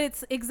 yeah, but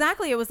it's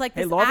exactly. It was like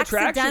Hey, this law of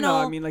attraction. Though, accidental.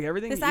 I mean, like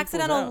everything. This equals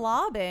accidental out.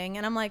 lobbing,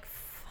 and I'm like,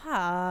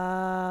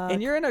 fuck.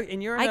 And you're in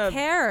I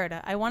cared.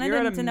 I wanted you're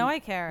at him a to know I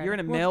cared. You're in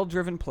a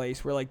male-driven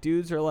place where like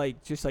dudes are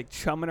like just like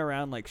chumming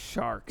around like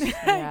sharks.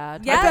 Yeah,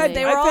 Yeah, had-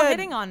 they were I've all had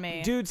hitting on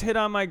me. Dudes hit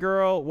on my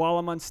girl while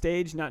I'm on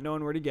stage, not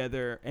knowing we're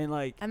together, and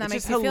like And that it's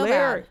makes just you feel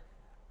hilarious.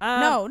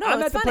 No, I'm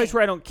it's at the place funny.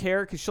 where I don't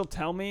care because she'll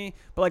tell me.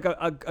 But like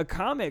a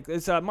comic,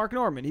 it's Mark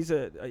Norman. He's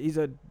a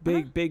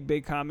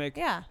big comic.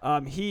 Yeah.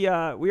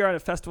 We were at a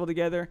festival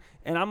together,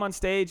 and I'm on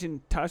stage,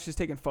 and Tasha's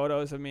taking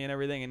photos of me and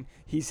everything, and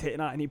he's hitting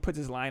on, and he puts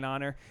his line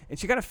on her, and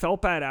she kind of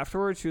felt bad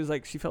afterwards. She was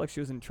like, she felt like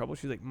she was in trouble.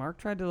 She was like, Mark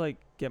tried to like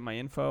get my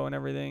info and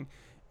everything.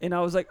 And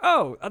I was like,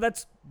 oh,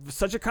 that's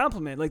such a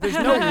compliment. Like, there's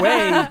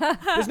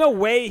no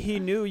way he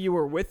knew you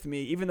were with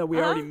me, even though we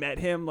already met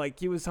him. Like,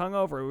 he was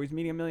hungover. He was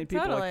meeting a million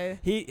people. Totally.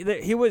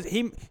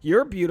 Like,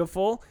 you're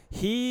beautiful.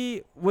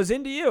 He was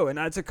into you, and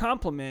that's a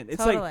compliment.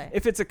 It's Totally. like,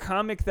 if it's a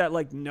comic that,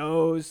 like,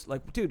 knows,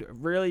 like, dude,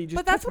 really, you just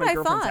But that's touched what my I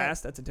girlfriend's thought.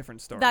 ass? That's a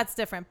different story. That's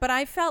different. But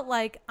I felt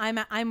like I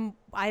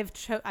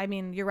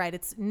mean, you're right.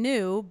 It's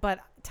new, but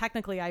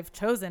technically I've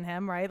chosen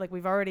him, right? Like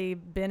we've already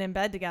been in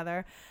bed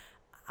together.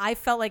 I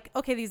felt like,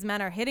 okay, these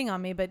men are hitting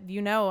on me, but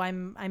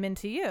I'm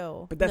into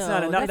you. But that's No,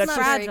 not enough. That's That's not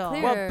just, very fragile.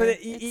 clear. well, but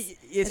it's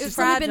It's just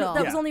only been- fragile.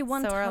 that was Yeah. only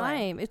one So early.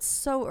 time. It's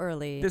so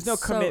early. There's no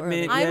So commitment.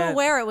 early. Yeah. I'm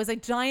aware it was a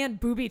giant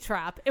booby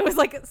trap. It was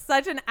like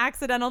such an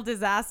accidental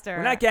disaster.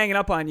 we're not ganging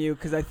up on you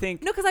because I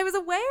think No, because I was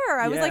aware.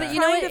 I was Yeah. like, But You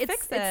know trying what? to It's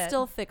fix it. it's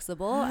still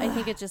fixable. I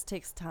think it just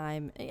takes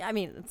time. I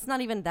mean, it's not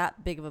even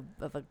that big of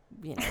a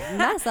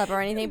mess up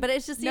or anything, but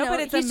it's just no, but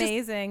it's he's just-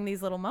 amazing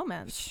these little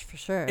moments. for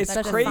sure. it's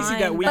That's crazy fine.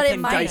 that we But it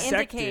can might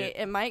dissect indicate,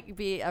 it. it might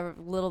be a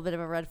little bit of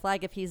a red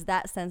flag if he's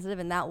that sensitive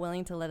and that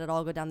willing to let it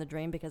all go down the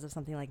drain because of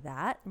something like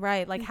that.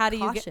 Right. Like, how do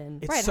you get? Caution.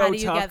 It's Right, so how do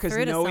you tough get because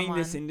through to knowing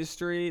this someone?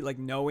 industry, like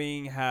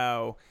knowing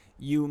how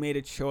you made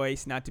a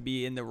choice not to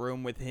be in the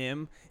room with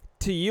him.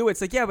 To you, it's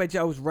like, yeah, but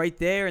I was right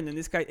there, and then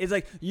this guy. It's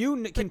like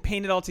you can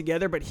paint it all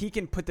together, but he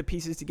can put the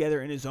pieces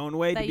together in his own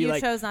way That to be you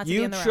like, chose not to be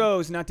you in the room."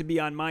 chose not to be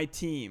on my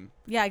team.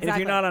 Yeah, And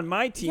exactly. if you're not on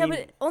my team, Yeah,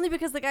 but only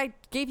because the guy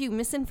gave you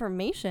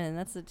misinformation.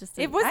 That's just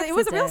an it was a real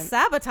accident.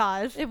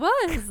 sabotage. It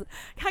was.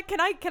 Can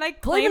I Blame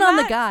claim it on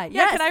the that? guy.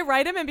 Yeah, Yes. can I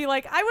write him and be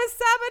like, I was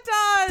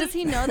sabotaged? Does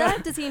he know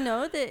that? Does he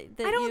know that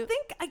I don't you,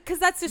 think because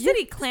that's just it.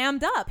 He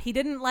clammed up. He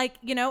didn't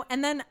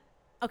and then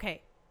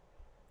okay.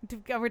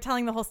 We're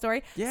telling the whole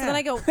story. Yeah. So then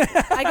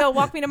I go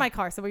walk me to my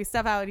car. So we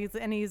step out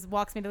and he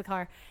walks me to the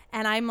car,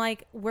 and I'm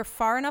like, we're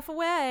far enough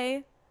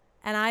away,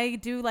 and I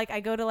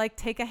go to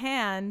take a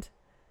hand,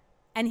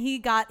 and he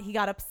got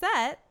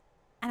upset.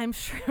 And I'm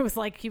sure it was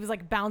like he was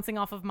like bouncing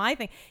off of my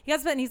thing. He got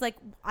upset and he's like,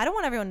 I don't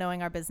want everyone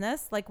knowing our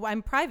business. Like,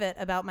 I'm private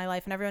about my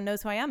life and everyone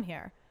knows who I am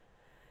here.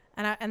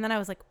 And then I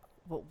was like,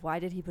 well, why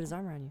did he put his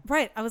arm around you?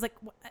 right. I was like,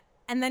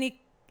 and then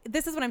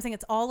this is what I'm saying.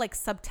 It's all like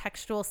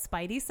subtextual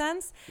spidey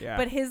sense. Yeah.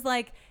 But his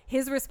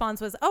his response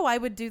was, "Oh, I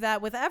would do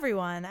that with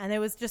everyone," and it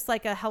was just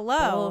like a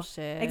hello.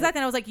 Bullshit. Exactly.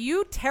 And I was like,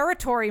 "You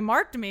territory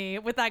marked me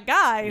with that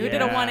guy who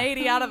did a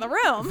 180 out of the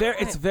room."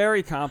 It's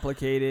very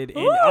complicated.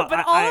 Ooh,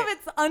 but all of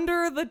it's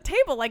under the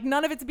table. Like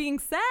none of it's being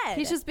said.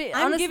 He's just being.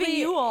 I'm honestly, giving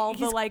you all the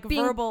he's like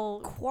being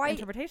verbal quite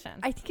interpretation.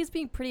 I think he's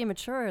being pretty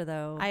immature,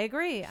 though. I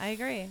agree.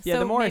 Yeah, So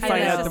the more I maybe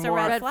find it's out, the just a more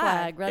red red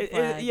flag.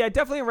 flag. Yeah,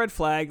 definitely a red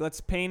flag. Let's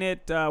paint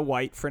it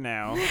white for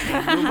now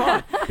and move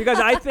on. Because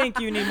I think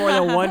you need more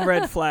than one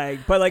red flag.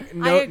 But like,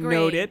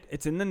 note it.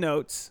 It's in the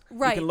notes.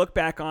 Right. You can look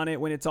back on it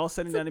when it's all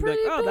said and done and be like,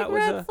 pretty oh, big that was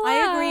red a. flag.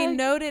 I agree.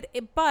 Noted,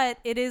 but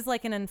it is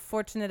like an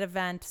unfortunate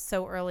event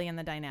so early in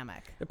the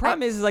dynamic. The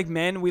problem is like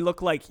men, we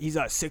look like he's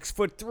a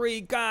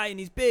 6'3" guy and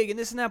he's big and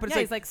this and that. But Yeah,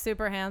 it's he's like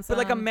super handsome. but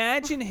like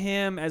imagine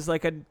him as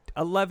like a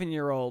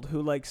 11-year-old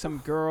who like some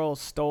girl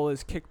stole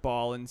his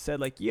kickball and said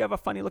like, you have a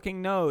funny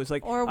looking nose.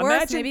 Like, or worse,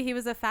 imagine, maybe he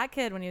was a fat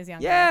kid when he was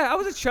younger. yeah, I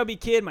was a chubby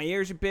kid. My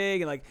ears are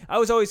big, and like I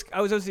was always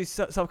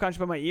self-conscious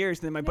about my ears.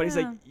 And then my buddy's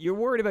like, "You're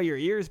worried about your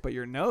ears, but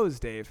your nose,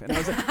 Dave." And I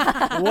was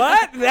like,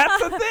 "What?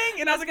 That's the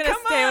thing?" And I was like, gonna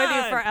 "Come stay on, with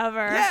you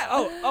forever." Yeah.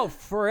 Oh,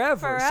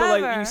 forever. So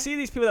like Forever. you see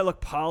these people that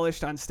look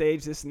polished on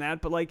stage, this and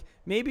that, but like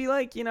maybe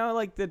like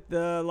like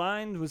the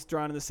line was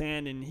drawn in the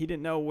sand, and he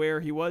didn't know where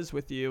he was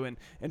with you, and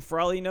for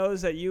all he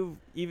knows that you've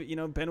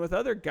even been with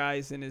other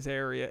guys in his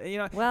area.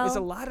 And, Well, there's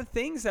a lot of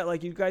things that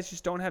like you guys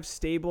just don't have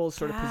stable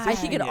sort of God. position. I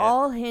think it yet.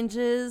 all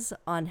hinges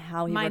on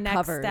how he My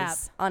next recovers.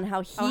 step. On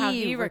how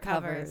he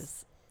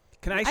recovers.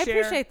 Can I I share?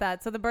 appreciate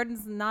that. So the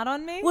burden's not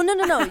on me. Well,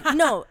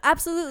 no,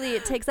 absolutely,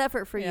 it takes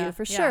effort for Yeah, you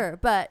for yeah. sure.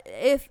 But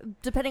if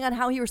depending on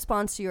how he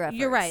responds to your efforts,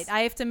 You're right.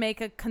 I have to make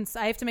a.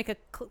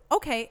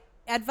 Okay.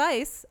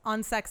 Advice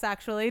on sex,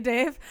 actually,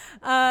 Dave.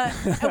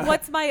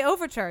 What's my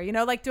overture?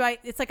 Like,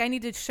 it's like I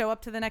need to show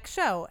up to the next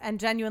show and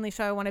genuinely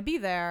show I want to be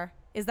there.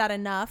 Is that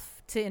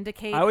enough to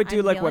indicate? I would do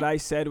I'm like what feeling- I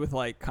said with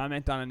like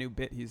comment on a new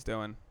bit he's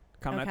doing.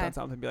 Comment Okay. on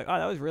something and be like, oh,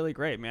 that was really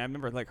great, man. I've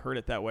never like heard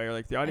it that way. Or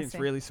like the audience see.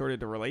 really started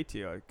to relate to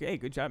you. Like, hey,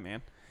 good job,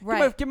 man.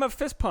 Right. Give him a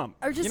fist pump.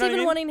 or just You know what I even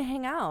mean? wanting to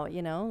hang out.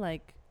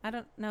 Like. I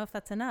don't know if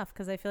that's enough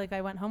because I feel like I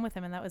went home with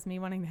him and that was me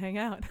wanting to hang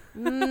out.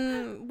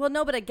 Well,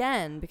 no, but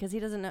again, because he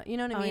doesn't know. You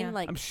know what I Oh, mean? yeah.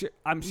 Like,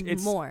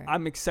 It's more.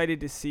 I'm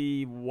excited to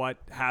see what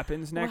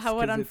happens next.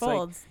 How it 'cause it's like,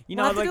 unfolds. you We'll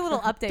know, have to like do a little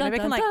update. Dun, Maybe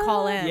I can dun, like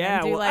call dun. in yeah,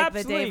 and do well, like the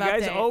absolutely. Dave You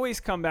guys update. always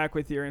come back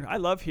with your. I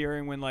love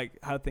hearing when like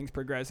how things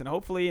progress, and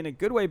hopefully in a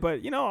good way. But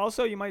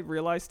also you might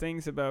realize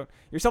things about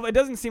yourself. It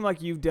doesn't seem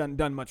like you've done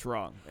much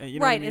wrong. You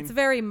know what I Right. mean? It's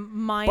very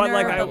minor, But,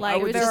 like, but I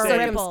would there just are say-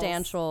 ripples.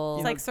 circumstantial.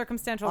 It's like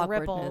circumstantial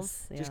ripples.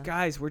 awkwardness. Just Yeah.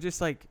 guys,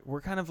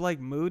 we're kind of like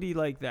moody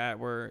like that.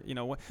 Where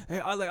hey,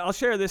 I'll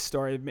share this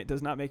story. It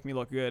does not make me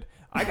look good.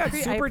 I got I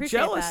super appreciate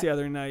jealous that. the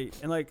other night,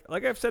 and like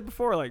I've said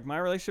before, like my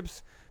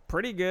relationship's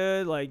pretty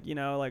good. Like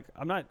like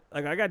I'm not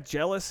like I got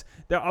jealous.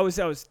 I was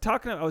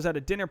at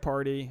a dinner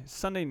party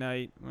Sunday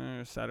night,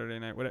 Saturday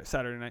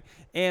night,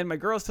 and my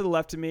girl's to the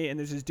left of me, and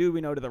there's this dude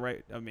we know to the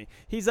right of me.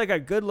 He's like a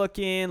good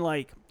looking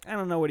like. I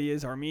don't know what he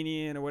is,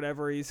 Armenian or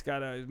whatever. He's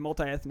got a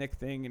multi-ethnic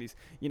thing, and he's,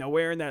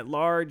 wearing that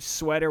large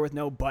sweater with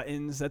no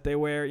buttons that they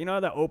wear. You know,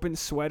 that open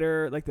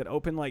sweater, like that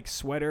open, like,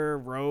 sweater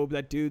robe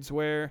that dudes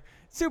wear?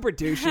 Super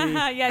douchey.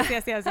 yes.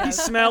 He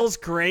smells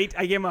great.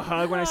 I gave him a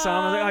hug when I saw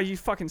him. I was like, oh, you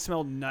fucking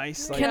smell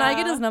nice. Like, Can I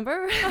get his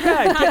number?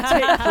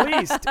 yeah,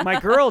 please. My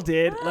girl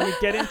did. Let me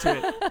get into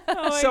it.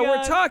 So we're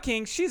God.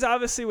 talking. She's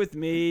obviously with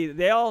me.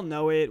 They all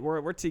know it.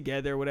 We're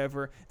together,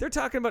 whatever. They're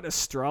talking about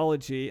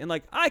astrology, and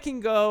like I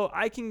can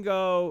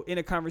go in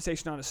a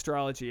conversation on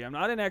astrology. I'm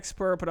not an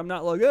expert, but I'm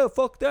not like, oh,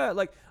 fuck that.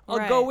 Like I'll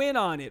Right. go in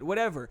on it,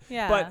 whatever.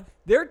 Yeah. But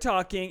they're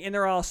talking, and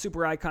they're all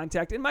super eye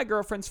contact. And my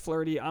girlfriend's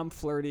flirty. I'm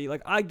flirty.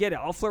 Like I get it.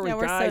 I'll flirt Yeah,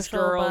 with we're guys, social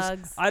girls.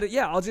 bugs.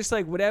 I'll just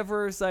like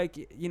whatever's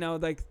like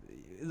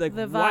like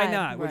The why vibe,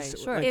 not? right,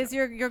 sure. Like, Is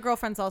your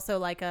girlfriend's also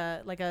like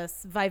a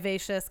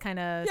vivacious kind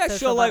of yeah, social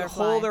she'll like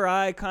butterfly? hold her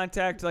eye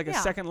contact like a Yeah.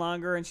 second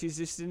longer, and she's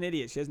just an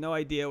idiot. She has no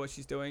idea what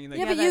she's doing. And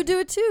Yeah, like, but you do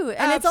it too,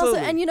 and it's also,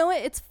 Absolutely. and you know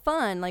what? It's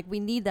fun. Like we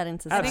need that in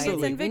society.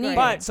 Absolutely. it's We need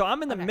invigorating. But so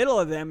I'm in the Okay. middle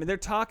of them, and they're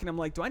talking. I'm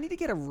like, do I need to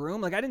get a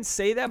room? Like I didn't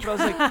say that, but I was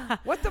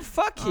like, what the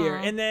fuck here?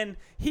 Aw. And then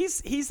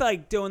he's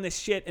like doing this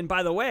shit. And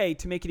by the way,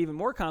 to make it even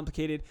more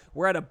complicated,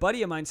 we're at a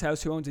buddy of mine's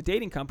house who owns a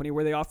dating company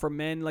where they offer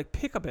men like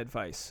pickup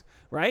advice,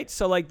 right?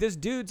 So like this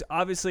dude's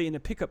obviously in the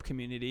pickup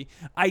community.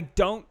 I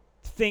don't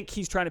think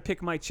he's trying to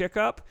pick my chick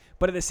up,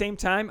 but at the same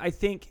time, I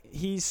think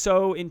he's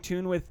so in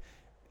tune with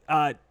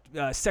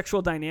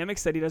sexual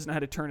dynamics that he doesn't know how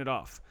to turn it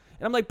off.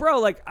 And I'm like, bro,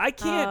 like I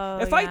can't. Oh,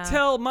 if I yeah.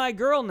 tell my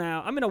girl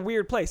now, I'm in a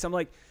weird place. I'm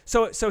like,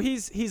 so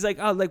he's like,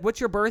 oh, like what's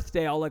your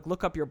birthday? I'll like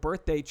look up your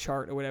birthday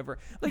chart or whatever.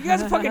 Like you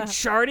guys are fucking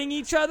charting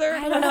each other.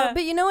 I don't know,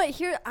 but you know what?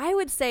 Here, I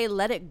would say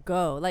let it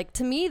go. Like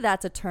to me,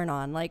 that's a turn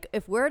on. Like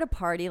if we're at a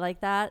party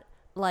like that,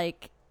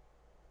 like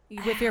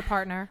with your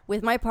partner.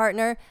 with my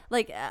partner,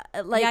 like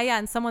Yeah,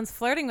 and someone's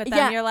flirting with them.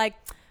 Yeah. You're like,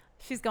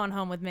 she's going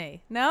home with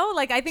me. No,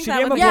 like I think she that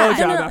gave would him a be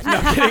blowjob. no. after- No,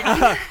 I'm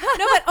kidding.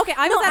 No, but okay,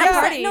 I was at a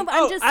party. No, but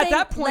I'm just at saying,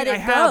 that point, let I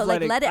it have go. let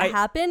Like, it- let it I-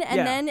 happen, and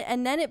yeah.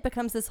 then it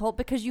becomes this whole,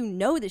 because you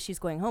know that she's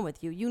going home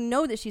with you. You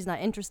know that she's not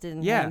interested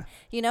in him.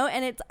 You know,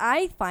 and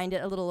I find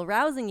it a little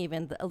arousing,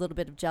 even a little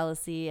bit of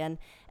jealousy, and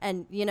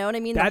you know what I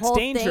mean. That's the whole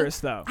dangerous,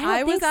 thing, though.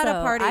 I was at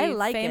a party, I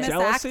like famous it.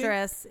 Jealousy?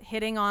 actress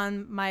hitting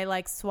on my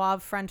like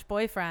suave French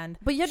boyfriend.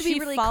 But you had to be she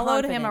really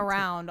followed him confident.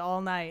 around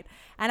all night,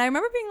 and I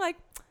remember being like,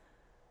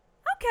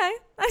 okay,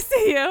 I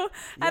see you.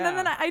 And then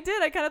Yeah. I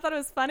did. I kind of thought it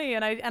was funny,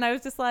 and I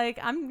was just like,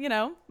 I'm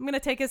gonna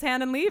take his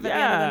hand and leave at the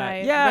end of the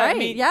night. Yeah, Right. I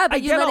mean, but I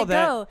you get let all it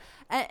that. go.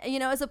 You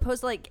know, as opposed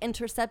to like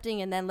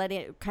intercepting and then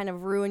letting it kind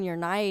of ruin your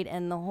night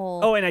and the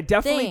whole. Oh, and I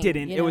definitely thing,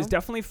 didn't. you It was know?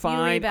 definitely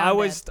fine.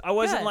 rebounded. I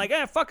wasn't Good.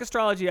 like, fuck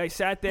astrology. I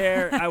sat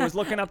there. I was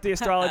looking up the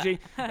astrology,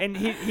 and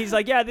he's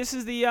like, yeah, this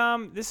is the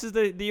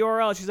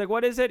URL. She's like,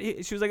 what is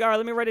it? She was like, all right,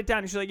 let me write it down.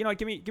 And she's like, you know,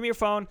 give me your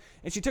phone.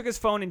 And she took his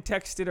phone and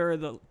texted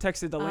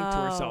the link to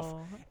herself.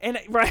 And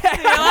right.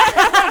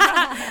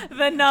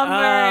 The number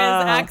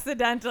is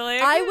accidentally.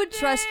 I would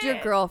trust your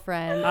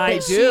girlfriend. I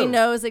that do. She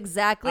knows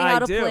exactly I how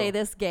to do. play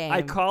this game.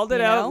 I called it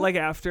you out know? like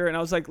after, and I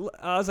was like,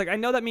 I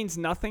know that means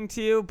nothing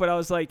to you, but I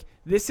was like,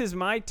 this is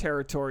my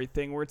territory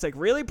thing where it's like,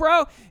 really,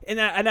 bro? And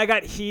I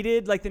got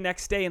heated like the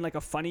next day in like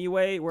a funny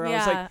way where I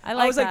was Yeah, like,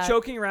 I was like that.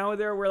 joking around with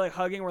her, we're like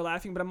hugging, we're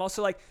laughing, but I'm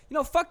also like, you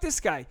know, fuck this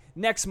guy.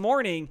 Next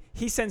morning,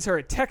 he sends her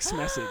a text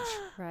message.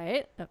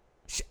 Right?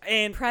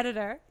 And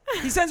Predator.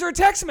 he sends her a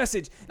text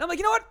message. And I'm like,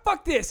 you know what?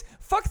 Fuck this.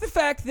 Fuck the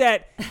fact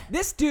that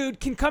this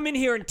dude can come in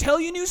here and tell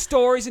you new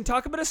stories and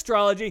talk about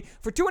astrology.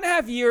 For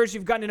 2.5 years,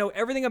 you've gotten to know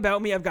everything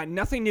about me. I've got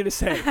nothing new to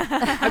say.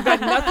 I've got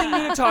nothing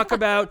new to talk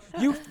about.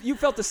 You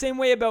felt the same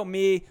way about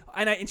me.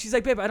 And she's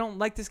like, babe, I don't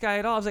like this guy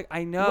at all. I was like,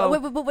 I know.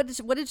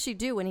 What did she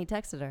do when he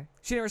texted her?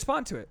 She didn't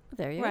respond to it.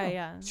 There you Right, go.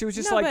 yeah. She was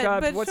just No, like,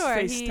 but what's sure,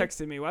 his face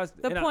texted me?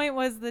 The point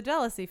was the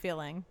jealousy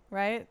feeling,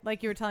 right?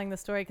 Like you were telling the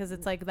story because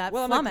it's like that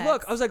Well, I'm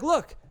flummox.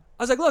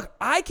 like, look,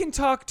 I can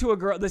talk to a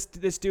girl. This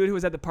dude who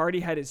was at the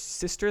party had his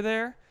sister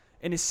there,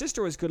 and his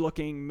sister was good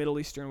looking, Middle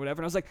Eastern,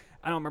 whatever. And I was like,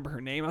 I don't remember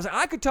her name. I was like,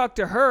 I could talk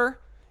to her.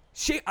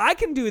 I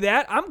can do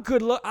that. I'm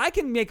good. I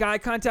can make eye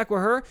contact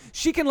with her.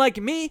 She can like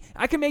me.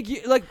 I can make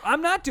you like.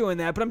 I'm not doing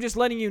that, but I'm just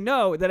letting you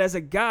know that as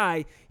a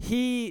guy,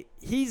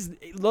 he's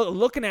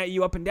looking at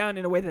you up and down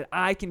in a way that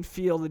I can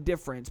feel the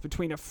difference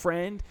between a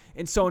friend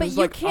and someone who's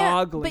like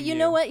ogling. But you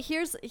know what?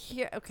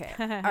 Okay.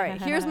 All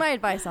right. Here's my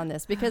advice on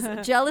this, because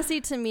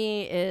jealousy to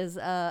me is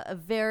a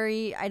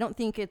very. I don't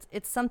think it's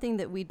something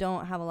that we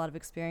don't have a lot of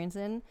experience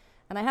in.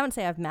 And I haven't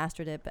say I've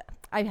mastered it, but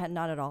I had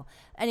not at all.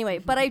 Anyway,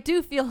 but I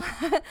do feel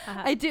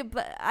I do,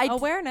 but I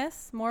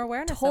more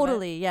awareness.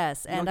 totally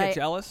yes. You And don't get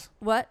jealous?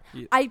 What?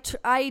 You-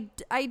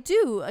 I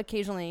do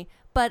occasionally,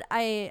 but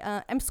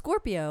I'm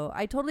Scorpio.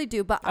 I totally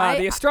do, but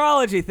The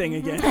astrology thing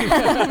again.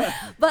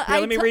 but Here,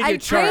 let me read I your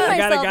chart. train I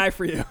got a myself- guy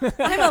for you.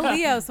 I'm a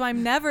Leo, so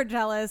I'm never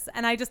jealous,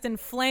 and I just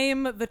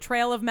inflame the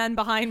trail of men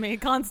behind me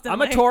constantly.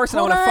 I'm a Taurus, and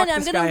I Hold want to on, fuck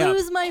I'm this gonna guy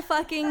lose up. my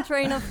fucking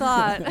train of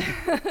thought.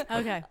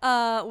 Okay.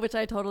 Which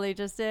I totally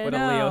just did. What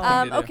a Leo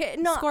thing to do. Okay,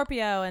 no,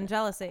 Scorpio and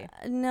jealousy.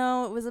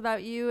 no, it was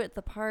about you at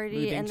the party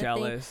Me being and the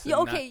jealous thing.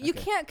 and Okay, not- you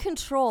okay. can't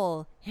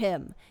control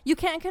him. You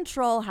can't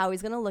control how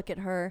he's gonna look at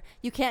her.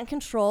 You can't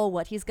control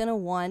what he's gonna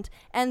want.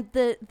 And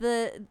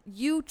the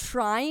you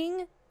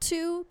trying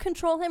to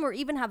control him or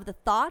even have the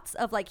thoughts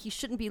of like he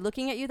shouldn't be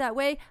looking at you that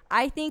way,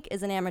 I think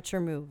is an amateur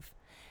move.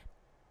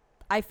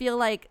 I feel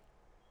like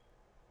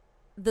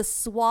the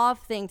suave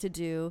thing to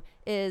do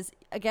is,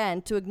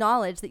 again, to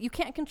acknowledge that you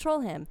can't control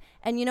him.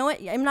 And you know what?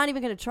 I'm not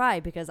even going to try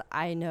because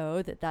I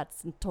know that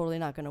that's totally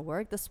not going to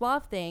work. The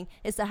suave thing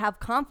is to have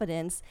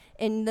confidence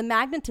in the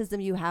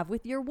magnetism you have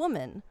with your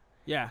woman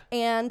Yeah.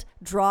 and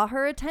draw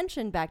her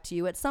attention back to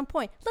you at some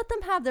point. Let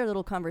them have their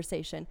little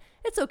conversation.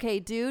 It's okay,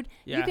 dude.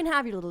 Yeah. You can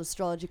have your little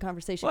astrology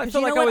conversation. Well, I 'Cause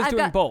feel you know like I what? was I've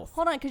doing got- both.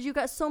 Hold on, because you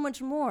got so much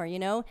more, you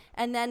know?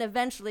 And then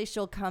eventually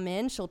she'll come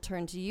in, she'll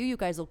turn to you, you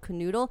guys will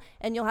canoodle,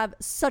 and you'll have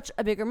such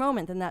a bigger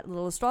moment than that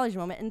little astrology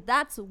moment. And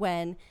that's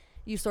when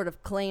you sort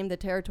of claim the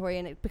territory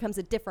and it becomes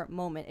a different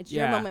moment. It's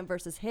your Yeah. moment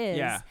versus his.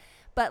 Yeah.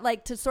 But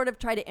like to sort of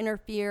try to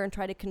interfere and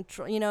try to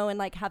control, you know, and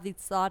like have these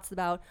thoughts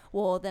about,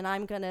 well, then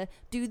I'm gonna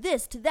do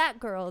this to that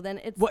girl. Then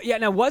it's Well, yeah,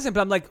 and I wasn't,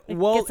 but I'm like, It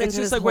well, gets it's into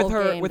just this like with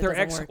whole her game with that her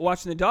doesn't ex work.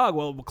 watching the dog.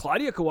 Well,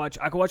 Claudia I could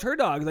watch her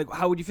dog. Like,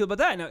 how would you feel about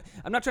that? And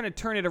I'm not trying to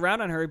turn it around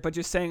on her, but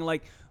just saying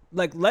like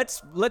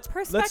let's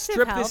Perspective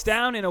strip helps. this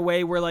down in a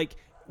way where like,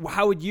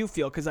 how would you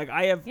feel? Because like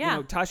I have, Yeah. you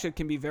know, Tasha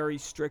can be very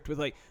strict with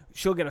like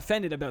she'll get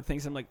offended about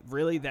things. I'm like,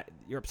 really? That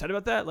you're upset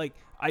about that? Like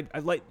I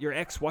let your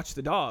ex watch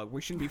the dog.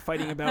 We shouldn't be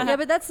fighting about. yeah,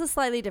 but that's a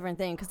slightly different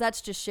thing because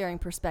that's just sharing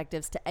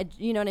perspectives to,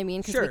 you know what I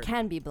mean? Because Sure. we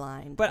can be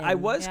blind. But I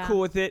and- was Yeah. cool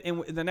with it,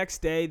 and the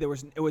next day it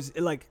was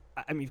like,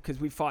 I mean, because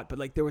we fought, but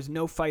like there was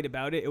no fight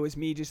about it. It was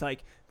me just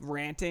like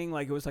ranting,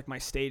 like it was like my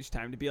stage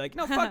time to be like,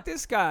 no, fuck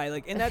this guy,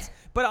 like, and that's.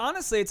 But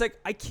honestly, it's like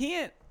I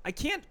can't. I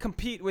can't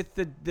compete with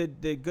the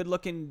good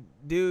looking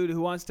dude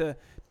who wants to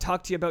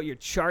talk to you about your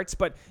charts.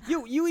 But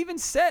you even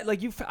said,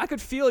 like, I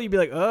could feel you'd be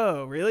like,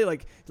 oh, really?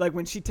 Like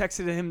when she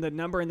texted him the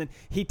number and then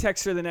he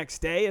texted her the next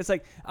day. It's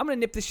like, I'm going to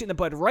nip this shit in the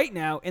bud right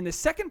now. And the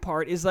second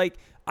part is like,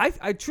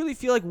 I truly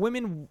feel like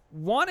women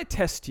want to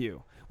test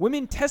you.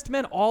 Women test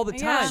men all the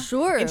time. Yeah.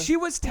 Sure. And she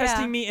was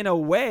testing me in a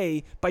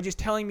way by just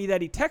telling me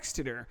that he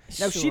texted her.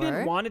 Now, she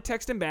didn't want to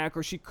text him back,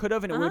 or she could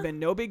have, and it would have been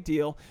no big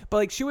deal. But,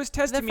 like, she was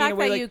testing me in a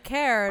way, The fact that like, you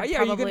cared are you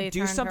probably going to do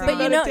turned something her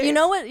about on. it? But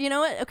you know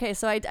what? Okay,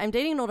 so I'm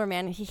dating an older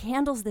man, and he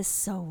handles this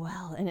so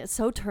well, and it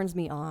so turns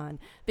me on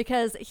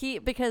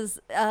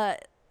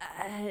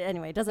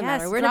anyway, it doesn't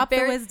matter. Drop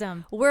the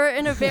wisdom. We're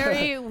in a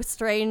very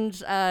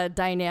strange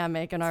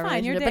dynamic in our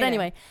relationship. But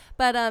anyway,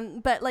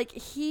 but like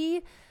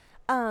he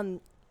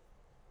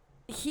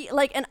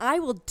like, and I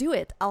will do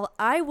it.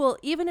 I will,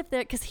 even if there,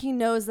 because he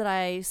knows that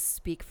I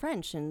speak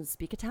French and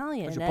speak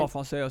Italian. Je parle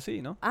français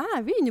aussi, non?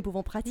 Ah oui, nous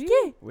pouvons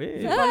pratiquer. Oui.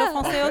 Je parle le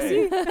français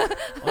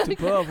aussi. Tu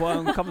peux avoir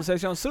une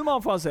conversation seulement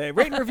en français.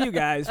 Rate and review,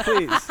 guys,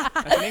 please.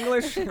 That's in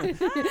English.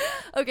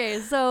 Okay,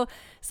 so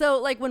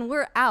like when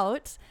we're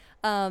out,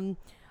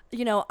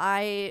 you know,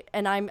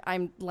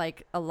 I'm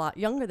like a lot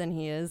younger than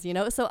he is, you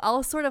know, so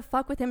I'll sort of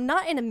fuck with him,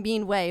 not in a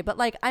mean way, but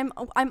like I'm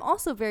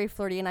also very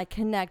flirty and I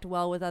connect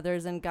well with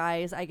others and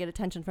guys. I get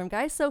attention from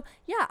guys, so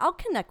yeah, I'll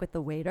connect with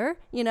the waiter,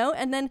 you know,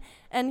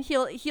 and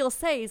he'll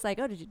say, he's like,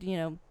 oh,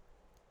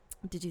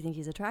 did you think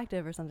he's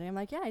attractive or something? I'm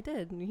like, yeah, I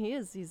did.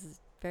 He's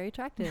very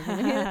attractive.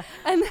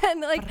 And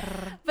then like,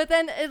 but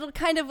then it'll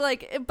kind of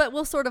like, but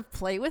we'll sort of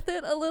play with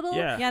it a little.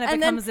 Yeah. Yeah, and it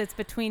becomes it's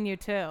between you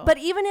two. But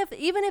even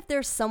if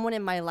there's someone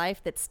in my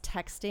life that's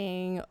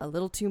texting a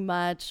little too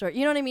much, or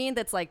you know what I mean,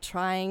 that's like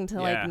trying to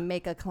like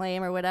make a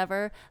claim or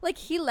whatever, like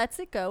he lets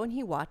it go and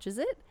he watches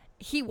it.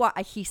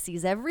 He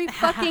sees every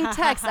fucking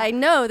text. I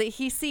know that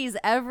he sees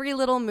every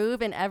little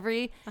move and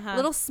every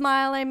little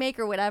smile I make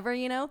or whatever,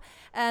 you know.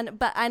 And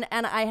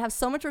I have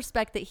so much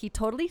respect that he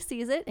totally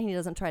sees it and he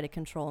doesn't try to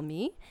control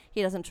me.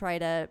 He doesn't try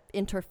to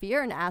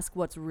interfere and ask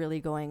what's really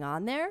going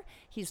on there.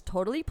 He's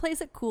totally plays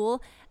it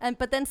cool.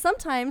 But then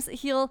sometimes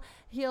he'll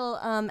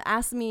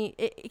ask me.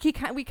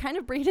 We kind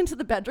of bring it into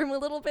the bedroom a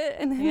little bit,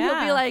 and then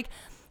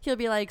he'll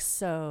be like,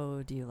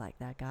 so do you like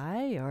that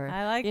guy? Or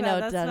I like you that. know,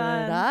 That's da, da,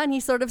 fun. da, da. And he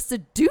sort of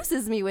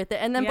seduces me with it.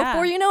 And then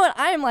before you know it,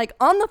 I am like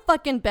on the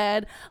fucking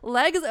bed,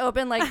 legs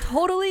open, like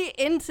totally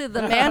into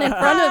the man in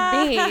front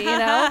of me, you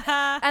know?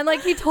 And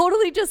like he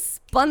totally just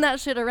spun that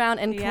shit around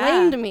and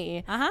claimed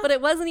me. But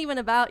it wasn't even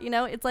about, you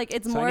know, it's like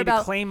it's So more I need about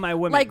to claim my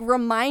women. like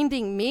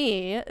reminding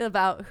me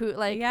about who,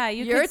 like,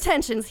 your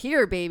attention's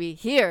here, baby,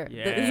 here.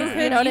 Yeah. This is,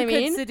 You you know what I could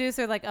mean? seduce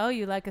her like, oh,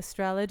 you like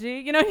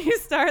astrology? You know, you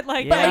start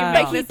like, Yeah.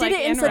 But he this, did like,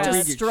 it in such a interest.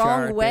 Read your strong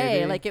chart, way.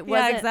 baby. Like it Yeah,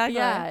 wasn't. exactly.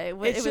 Yeah, it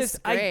was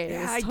just great. It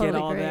was I totally get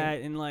all great.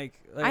 that, and like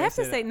I have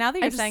to said, say, now that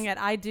I you're just- saying it,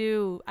 I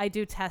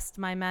do test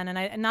my men, and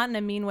I not in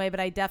a mean way, but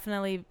I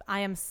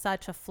am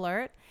such a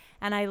flirt,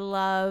 and I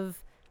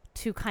love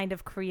to kind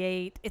of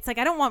create. It's like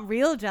I don't want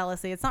real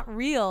jealousy. It's not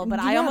real, but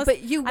I almost.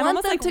 But you I'm want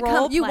almost them like to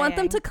come. You want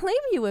them role-playing. to claim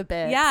you a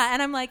bit. Yeah,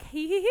 and I'm like,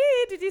 hee.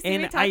 Did you see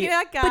And me talking to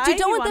that guy? But you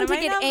don't want them wanted to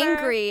my get number.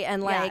 angry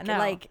and like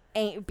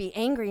Yeah, no. be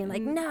angry and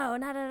like no,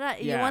 not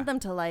that. You Yeah. want them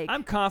to like.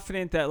 I'm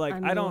confident that like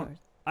I'm I don't. yours.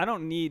 I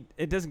don't need.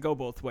 It doesn't go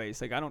both ways.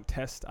 Like I don't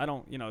test. I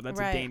don't. You know, that's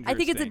Right. a dangerous. I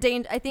think it's a thing.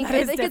 danger. I think That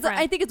is I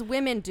different. think it's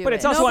women do But it.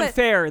 it's also No, but-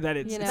 unfair that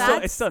it's You know?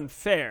 it's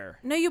unfair.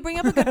 No, you bring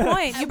up a good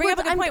point. You bring up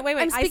a good point. Wait.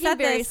 I'm I speaking said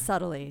very this.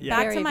 subtly. Yeah.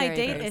 Back Very, to my very,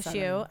 date very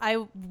issue.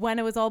 subtly. When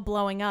it was all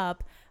blowing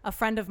up, a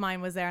friend of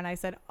mine was there, and I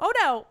said, "Oh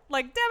no,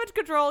 like damage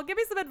control. Give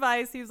me some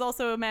advice." He was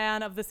also a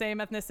man of the same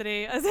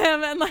ethnicity as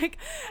him,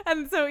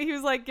 and so he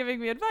was like giving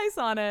me advice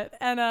on it.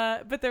 And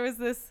but there was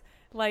this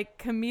like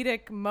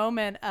comedic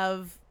moment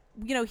of,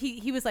 you know,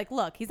 he was like,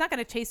 "Look, he's not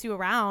going to chase you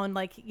around,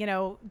 like, you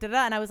know,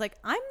 da-da." And I was like,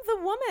 "I'm the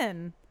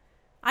woman.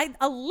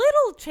 A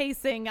little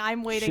chasing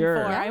I'm waiting Sure.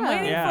 for. I'm Yeah.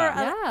 waiting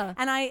Yeah. for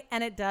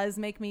and it does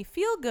make me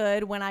feel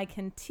good when I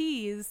can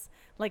tease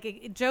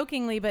like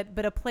jokingly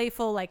but a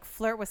playful like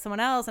flirt with someone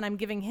else, and I'm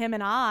giving him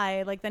an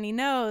eye, like then he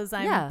knows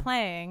I'm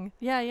playing.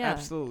 Yeah.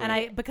 Absolutely.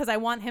 And because I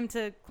want him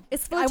to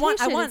It's I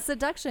flirtation. want It's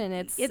seduction.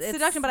 It's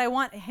seduction, but I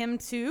want him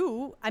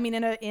to, I mean,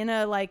 in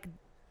a like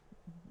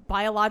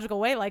biological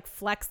way, like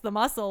flex the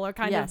muscle or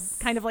kind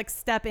of like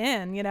step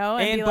in, you know,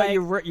 And be but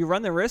like, you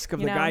run the risk of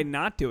you the know? guy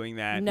not doing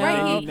that. No. right,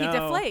 And he you know-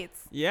 deflates.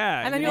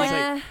 Yeah. And then he's you're like,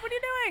 Yeah. what are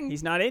you doing?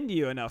 he's not into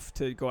you enough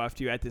to go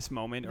after you at this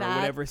moment, or That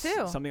whatever.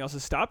 too. Something else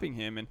is stopping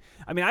him. And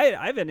I mean, I've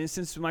had an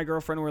instance with my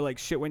girlfriend where like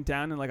shit went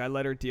down, and like I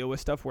let her deal with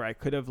stuff where I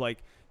could have like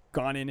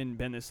gone in and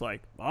been this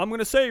like, I'm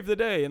gonna save the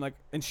day,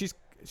 and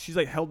she's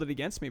like held it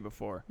against me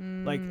before.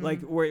 Like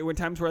when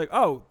times where like,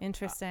 oh,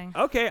 Interesting.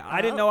 okay,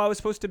 I didn't know I was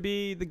supposed to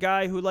be the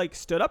guy who like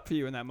stood up for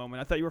you in that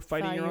moment. I thought you were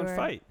fighting Thought your you own were-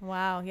 fight.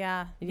 Wow.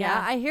 Yeah.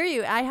 Yeah, I hear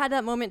you. I had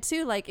that moment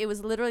too. Like it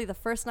was literally the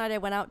first night I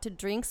went out to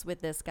drinks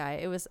with this guy.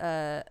 It was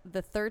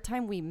the third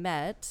time we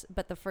met,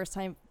 but the first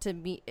time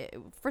we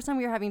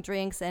were having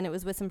drinks, and it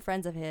was with some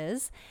friends of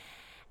his.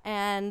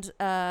 And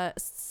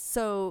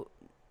so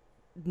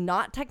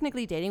not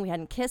technically dating. We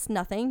hadn't kissed,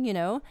 nothing, you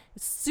know,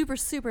 super,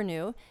 super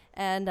new.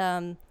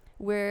 And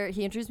where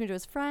he introduced me to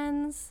his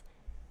friends.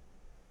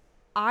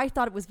 I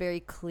thought it was very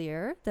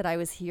clear that I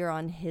was here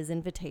on his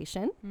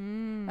invitation.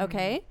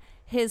 Okay.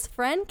 His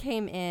friend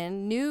came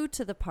in new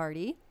to the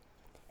party,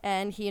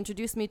 and he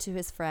introduced me to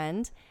his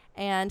friend,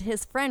 and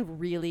his friend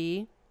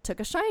really took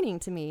a shining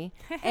to me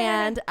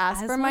and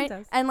asked for my,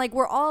 and like,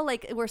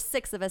 we're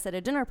 6 of us at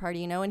a dinner party,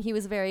 you know, and he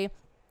was very,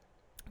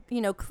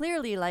 you know,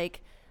 clearly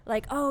like,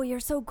 oh, you're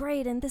so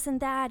great and this and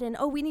that, and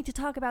oh, we need to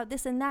talk about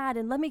this and that,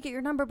 and let me get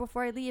your number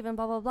before I leave, and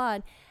blah, blah, blah.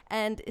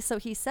 And so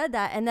he said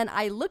that, and then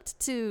I looked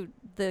to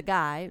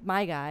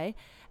my guy,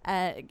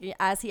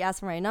 as he asked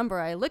for my number,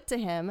 I looked to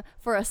him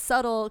for a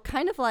subtle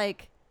kind of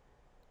like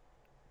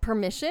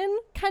permission,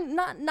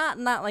 not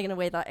like in a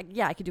way that,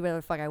 yeah, I could do whatever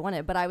the fuck I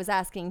wanted, but I was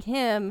asking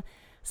him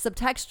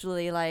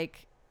subtextually,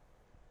 like,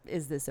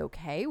 is this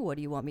okay? What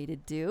do you want me to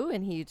do?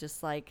 And he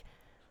just like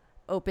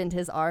opened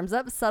his arms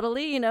up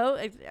subtly, you know.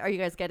 Are you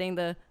guys getting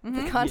the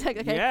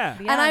context? Okay. Yeah.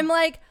 And I'm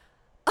like,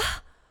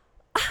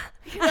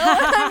 you know,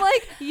 and I'm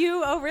like,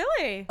 oh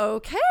really?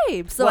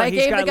 Okay. So I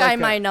gave the guy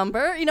my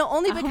number, you know,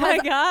 only because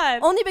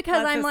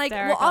That's I'm like,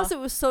 hysterical. well, also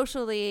it was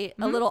socially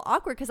a little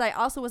awkward because I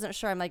also wasn't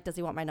sure. I'm like, does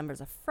he want my number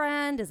as a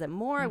friend? Is it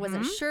more? I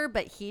wasn't sure,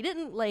 but he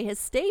didn't lay his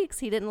stakes.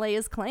 He didn't lay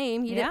his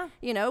claim. He didn't,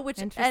 you know,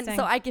 and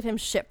so I give him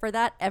shit for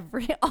that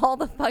all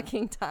the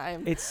fucking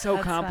time. It's so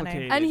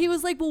complicated. Funny. And he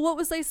was like, well, what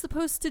was I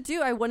supposed to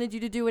do? I wanted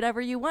you to do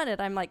whatever you wanted.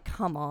 I'm like,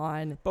 come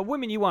on. But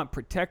women, you want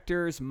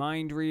protectors,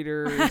 mind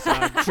readers,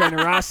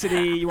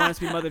 generosity. You want us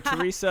to be Mother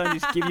Teresa and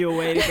just give you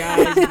away to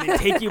guys and then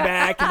take you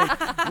back and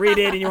then read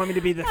it, and you want me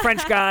to be the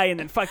French guy and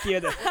then fuck you.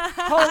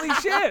 Holy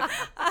shit.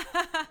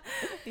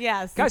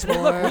 Yes. Guys,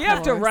 well, look, we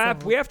have to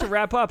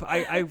wrap up.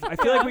 I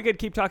feel like we could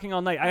keep talking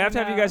all night. I have to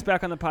have you guys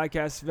back on the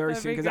podcast very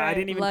soon because I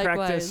didn't even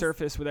crack the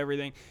surface with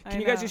everything.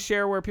 Can you guys just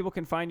share where people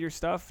can find your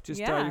stuff? Just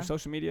your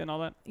social media and all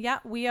that? Yeah,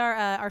 we are,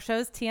 our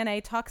show's T&A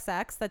Talk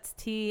Sex. That's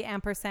T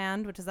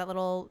ampersand, which is that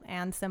little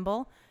and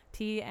symbol.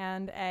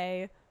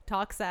 T&A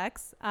Talk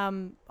Sex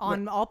on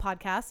all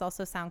podcasts,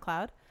 also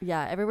SoundCloud.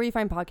 Yeah, everywhere you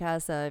find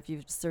podcasts, if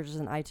you search us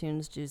in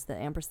iTunes, use the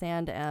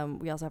ampersand.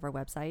 We also have our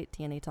website,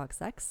 T&A Talk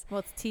Sex.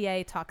 Well, it's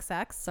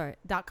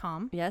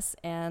TATalkSex.com. Yes,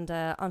 and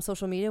on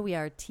social media, we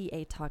are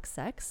TA Talk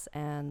Sex,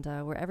 and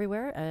we're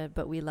everywhere,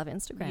 but we love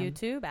Instagram.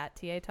 YouTube at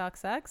TA Talk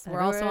Sex.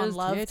 We're also on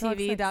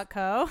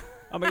lovetv.co.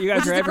 Oh, but you guys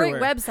Which are is everywhere. a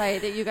great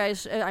website that you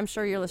guys, I'm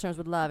sure your listeners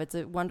would love. It's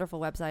a wonderful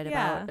website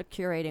about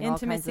curating all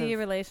kinds of intimacy,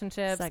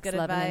 relationships, sex, good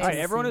love, and advice. All right,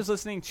 everyone who's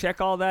listening,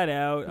 check all that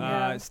out.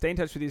 Yeah. Stay in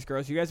touch with these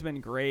girls. You guys have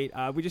been great.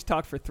 We just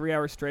talked for 3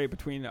 hours straight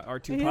between our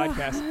 2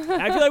 podcasts.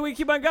 And I feel like we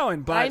keep on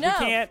going, but we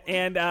can't.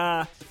 And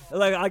I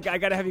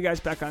got to have you guys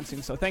back on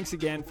soon. So thanks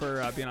again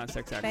for being on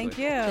Sex Actually. Thank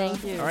you.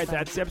 Thank you. All right,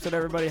 that's the episode,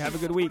 everybody. Have a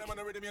good week.